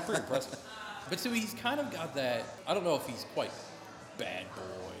him. It's pretty impressive. But so he's kind of got that. I don't know if he's quite bad boy.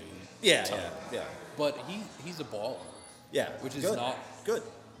 Yeah, type, yeah. But he's a baller. Yeah. Which is good. not good.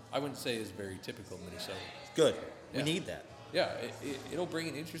 I wouldn't say is very typical of Minnesota. Good. Yeah. We need that. Yeah, it'll bring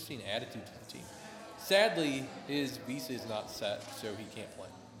an interesting attitude to the team. Sadly, his visa is not set, so he can't play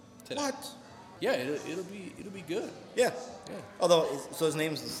today. What? Yeah, it'll be good. Yeah. Yeah. Although, so his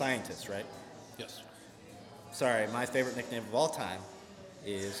name's the Scientist, right? Yes. Sorry, my favorite nickname of all time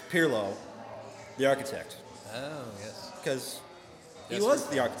is Pirlo, the Architect. Oh, yes. Because he Yes, was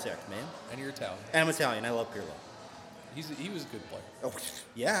sir. the architect, man. And you're Italian. And I'm Italian. I love Pirlo. He was a good player. Oh,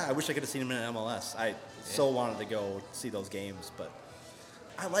 yeah. I wish I could have seen him in MLS. I so wanted to go see those games, but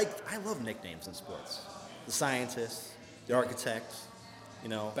I love nicknames in sports. The Scientist, the Architect, you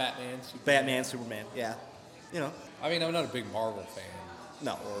know. Batman, Superman. Yeah. You know. I mean, I'm not a big Marvel fan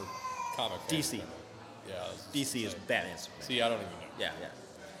No. or comic fan. DC. Yeah. I was DC is saying. Batman, Superman. See, I don't even know. Yeah.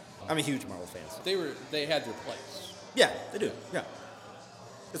 I'm a huge Marvel fan. So. They had their place. Yeah, they do. Yeah.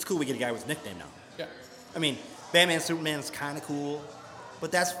 It's cool we get a guy with a nickname now. Yeah. I mean, Batman, Superman is kind of cool,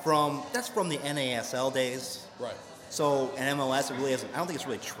 but that's from the NASL days. Right. So, and MLS, it really hasn't. I don't think it's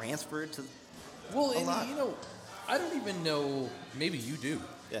really transferred to. Well, a lot. you know, I don't even know. Maybe you do.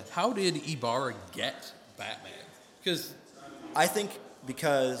 Yeah. How did Ibarra get Batman? Because I think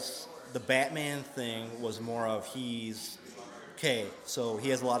because the Batman thing was more of so he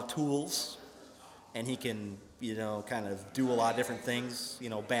has a lot of tools, and he can, kind of do a lot of different things.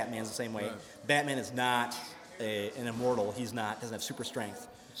 Batman's the same way. Right. Batman is not an immortal. Doesn't have super strength.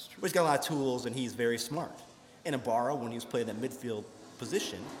 But he's got a lot of tools, and he's very smart. And Ibarra, when he was playing that midfield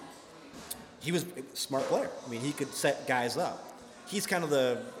position, he was a smart player. I mean, he could set guys up. He's kind of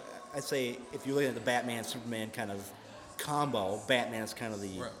I'd say, if you're looking at the Batman-Superman kind of combo, Batman's kind of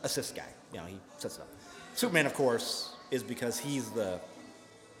the Right. assist guy. He sets it up. Superman, of course, is because he's the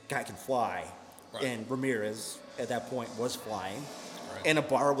guy who can fly. Right. And Ramirez, at that point, was flying. Right. And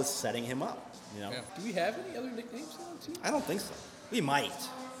Ibarra was setting him up. yeah. Do we have any other nicknames on the team? I don't think so. We might.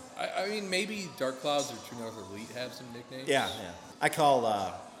 I mean, maybe Dark Clouds or True North Elite have some nicknames. Yeah. I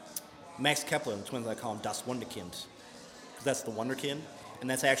call Max Kepler and the Twins, I call him Das Wunderkind. Because that's the Wonderkind. And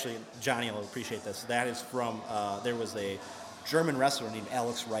that's actually, Johnny will appreciate this, that is from, there was a German wrestler named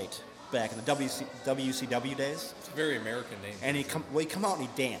Alex Wright back in the WCW days. It's a very American name. And he'd come out and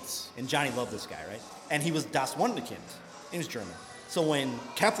he'd dance. And Johnny loved this guy, right? And he was Das Wunderkind. He was German. So when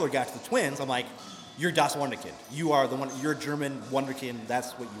Kepler got to the Twins, I'm like, you're Das Wunderkind. You are the one, you're German Wunderkind,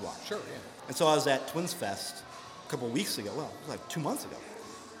 that's what you are. Sure, yeah. And so I was at Twins Fest a couple of weeks ago, it was like 2 months ago.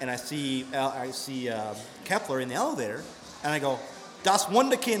 And I see Kepler in the elevator, and I go, Das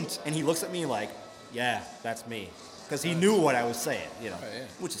Wunderkind. And he looks at me like, yeah, that's me. because he knew what I was saying, yeah.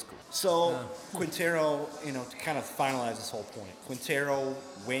 which is cool. So Quintero, to kind of finalize this whole point, Quintero,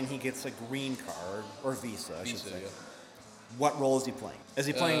 when he gets a green card or visa, I should say, yeah. what role is he playing? Is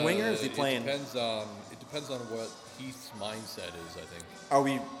he playing winger? Is he playing? It depends on what Heath's mindset is. I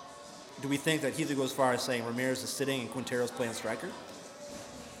think. Do we think that Heath would go as far as saying Ramirez is sitting and Quintero's playing striker?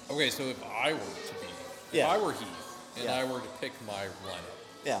 Okay, so if I were if I were Heath and I were to pick my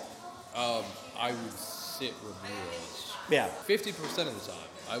lineup, I would sit Ramirez. Yeah. 50% of the time,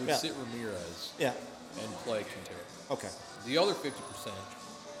 I would sit Ramirez. Yeah. And play Quintero. Okay. The other 50%,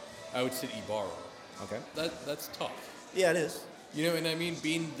 I would sit Ibarra. Okay. That's tough. Yeah, it is. And I mean,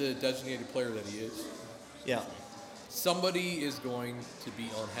 being the designated player that he is. Yeah. Somebody is going to be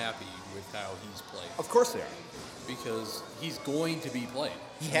unhappy with how he's played. Of course they are. Because he's going to be playing.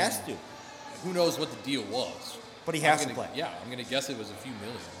 He has to. Who knows what the deal was? But he has to play. Yeah, I'm going to guess it was a few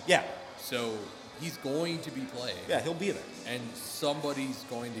million. Yeah. So he's going to be playing. Yeah, he'll be there. And somebody's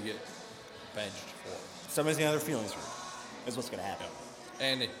going to get benched for it. Somebody's going to have their feelings hurt. That's what's going to happen. Yeah.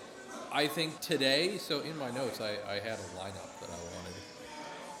 And I think today, so in my notes, I had a lineup that I wanted.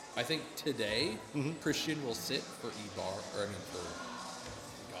 I think today, Christian will sit for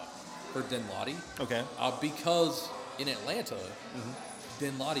for Dinladi. Okay. Because in Atlanta,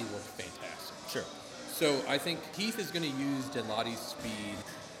 Dinladi looked fantastic. Sure. So I think Heath is going to use Dinladi's speed.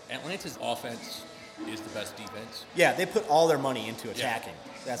 Atlanta's offense is the best defense. Yeah, they put all their money into attacking.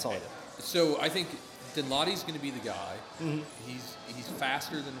 Yeah. That's all they do. So I think Dinladi's going to be the guy. He's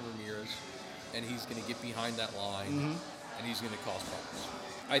faster than Ramirez, and he's going to get behind that line, and he's going to cause problems.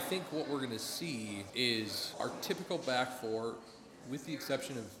 I think what we're going to see is our typical back four, with the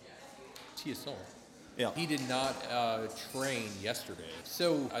exception of Tiasson. Yeah. He did not train yesterday.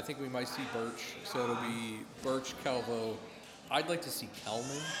 So I think we might see Birch. So it'll be Birch, Calvo. I'd like to see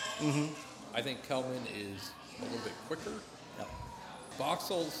Kelman. I think Kelman is a little bit quicker. Yep.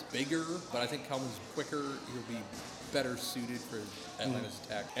 Boxall's bigger, but I think Kelman's quicker. He'll be better suited for Atlanta's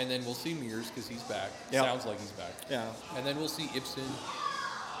attack. And then we'll see Mears because he's back. Yep. Sounds like he's back. Yeah. And then we'll see Ibsen.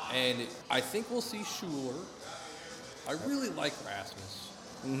 And I think we'll see Schuler. I really like Rasmus.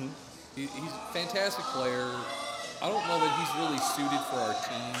 He's a fantastic player. I don't know that he's really suited for our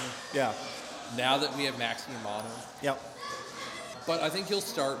team. Yeah. Now that we have Maximano. Yep. But I think he'll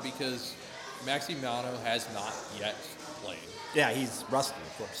start because Maximano has not yet played. Yeah, he's rusty,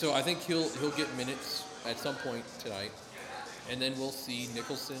 of course. So I think he'll get minutes at some point tonight. And then we'll see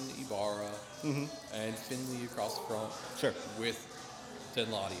Nicholson, Ibarra, and Finley across the front. Sure. With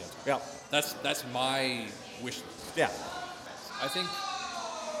Dinladi. Yeah. That's my wish list. Yeah. I think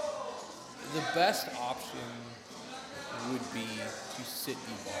the best option would be to sit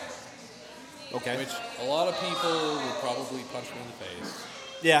Ibarra. Okay. Which a lot of people would probably punch me in the face.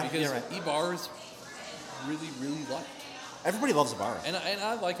 Yeah, because you're right. Ibarra's really, really liked. Everybody loves Ibarra. And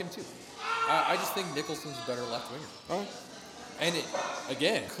I like him too. I just think Nicholson's a better left winger. All right. And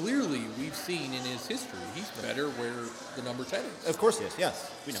again, clearly we've seen in his history, he's better where the number 10 is. Of course he is, yes.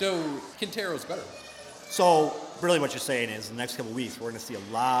 We know. So Quintero's better. So really what you're saying is in the next couple of weeks, we're going to see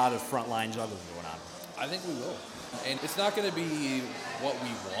a lot of frontline juggling going on. I think we will. And it's not going to be what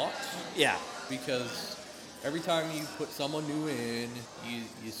we want. Yeah. Because every time you put someone new in,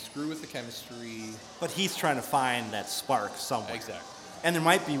 you screw with the chemistry. But he's trying to find that spark somewhere. Exactly. And there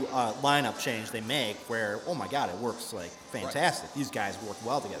might be a lineup change they make where, oh my God, it works like fantastic. Right. These guys work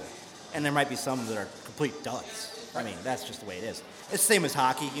well together. And there might be some that are complete duds. Right. I mean, that's just the way it is. It's the same as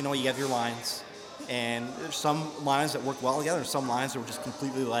hockey. You know, you have your lines. And there's some lines that work well together and some lines that are just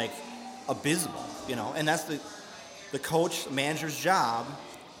completely like abysmal, you know. And that's the coach, the manager's job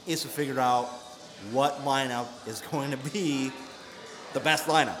is to figure out what lineup is going to be the best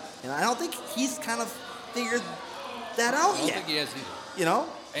lineup. And I don't think he's kind of figured that out yet. I don't think he has either. You know?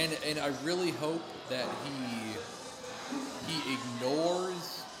 And I really hope that he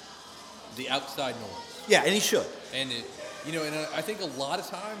ignores the outside noise. Yeah, and he should. And and I think a lot of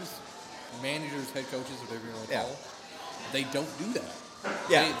times managers, head coaches, whatever you want to call them, they don't do that.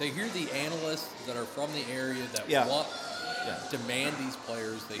 Yeah. They hear the analysts that are from the area that demand these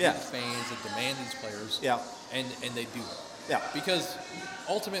players. They hear the fans that demand these players. Yeah. And they do it. Yeah. Because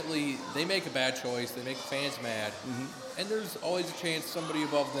ultimately they make a bad choice. They make the fans mad. And there's always a chance somebody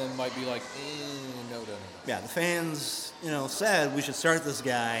above them might be like, no. Yeah, the fans, said we should start this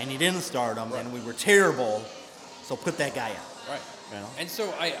guy, and he didn't start him, and we were terrible, so put that guy out. Right. You know? And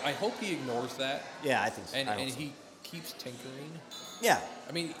so I hope he ignores that. Yeah, I think so. And he keeps tinkering. Yeah.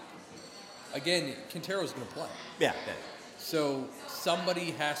 I mean, again, Quintero's going to play. Yeah. So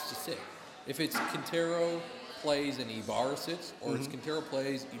somebody has to sit. If it's Quintero plays and Ibarra sits, or it's Quintero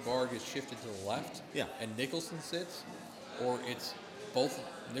plays, Ibarra gets shifted to the left, and Nicholson sits, or it's both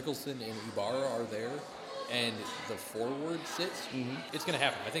Nicholson and Ibarra are there, and the forward sits, it's going to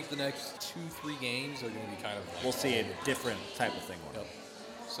happen. I think the next 2-3 games are going to be kind of like... We'll see a different type of thing. Yep.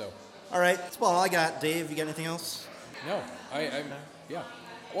 So... All right, that's about all I got. Dave, you got anything else? No, yeah.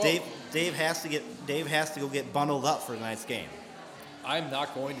 Well, Dave has to go get bundled up for tonight's game. I'm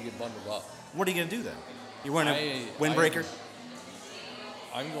not going to get bundled up. What are you going to do then? You're wearing a windbreaker?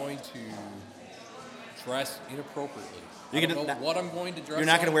 I'm going to dress inappropriately. You're I don't know what I'm going to dress. You're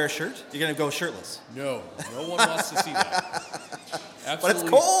not going to wear a shirt? You're going to go shirtless? No one wants to see that. Absolutely. But it's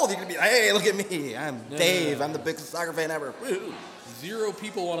cold. You're going to be, hey, look at me. I'm Dave. I'm the biggest soccer fan ever. Woo. 0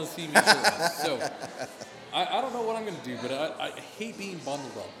 people want to see me shirtless. So I don't know what I'm going to do, but I hate being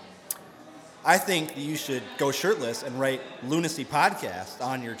bundled up. I think you should go shirtless and write Lunacy Podcast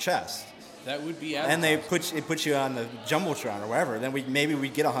on your chest. That would be advertising. And they put you on the Jumbotron or wherever. Then maybe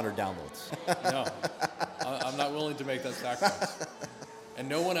we'd get 100 downloads. No. I'm not willing to make that sacrifice. And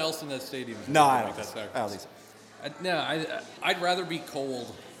no one else in that stadium is willing to make that sacrifice. I don't think so. No, I'd rather be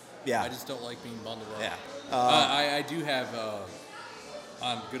cold. Yeah. I just don't like being bundled up. Yeah. I do have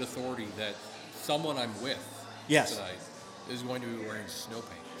on good authority that someone I'm with tonight is going to be wearing snow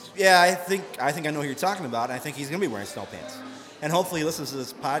pants. Yeah, I think I know who you're talking about. I think he's going to be wearing snow pants. And hopefully he listens to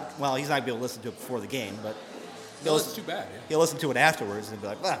this pod. Well, he's not going to be able to listen to it before the game, but it's too bad. Yeah. He'll listen to it afterwards and be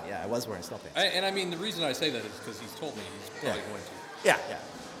like, well, yeah, I was wearing snow pants. And I mean, the reason I say that is because he's told me he's probably going to. Yeah.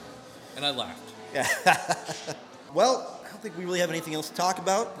 And I laughed. Yeah. Well, I don't think we really have anything else to talk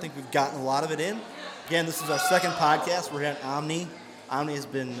about. I think we've gotten a lot of it in. Again, this is our second podcast. We're at Omni. Omni has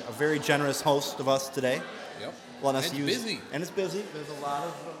been a very generous host of us today. Yep. Letting us and it's busy. And it's busy. There's a lot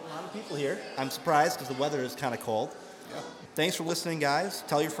of people here. I'm surprised because the weather is kind of cold. Yeah. Thanks for listening, guys.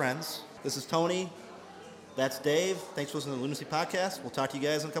 Tell your friends. This is Tony. That's Dave. Thanks for listening to the Lunacy Podcast. We'll talk to you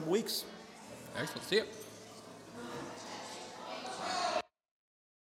guys in a couple weeks. Excellent. See you.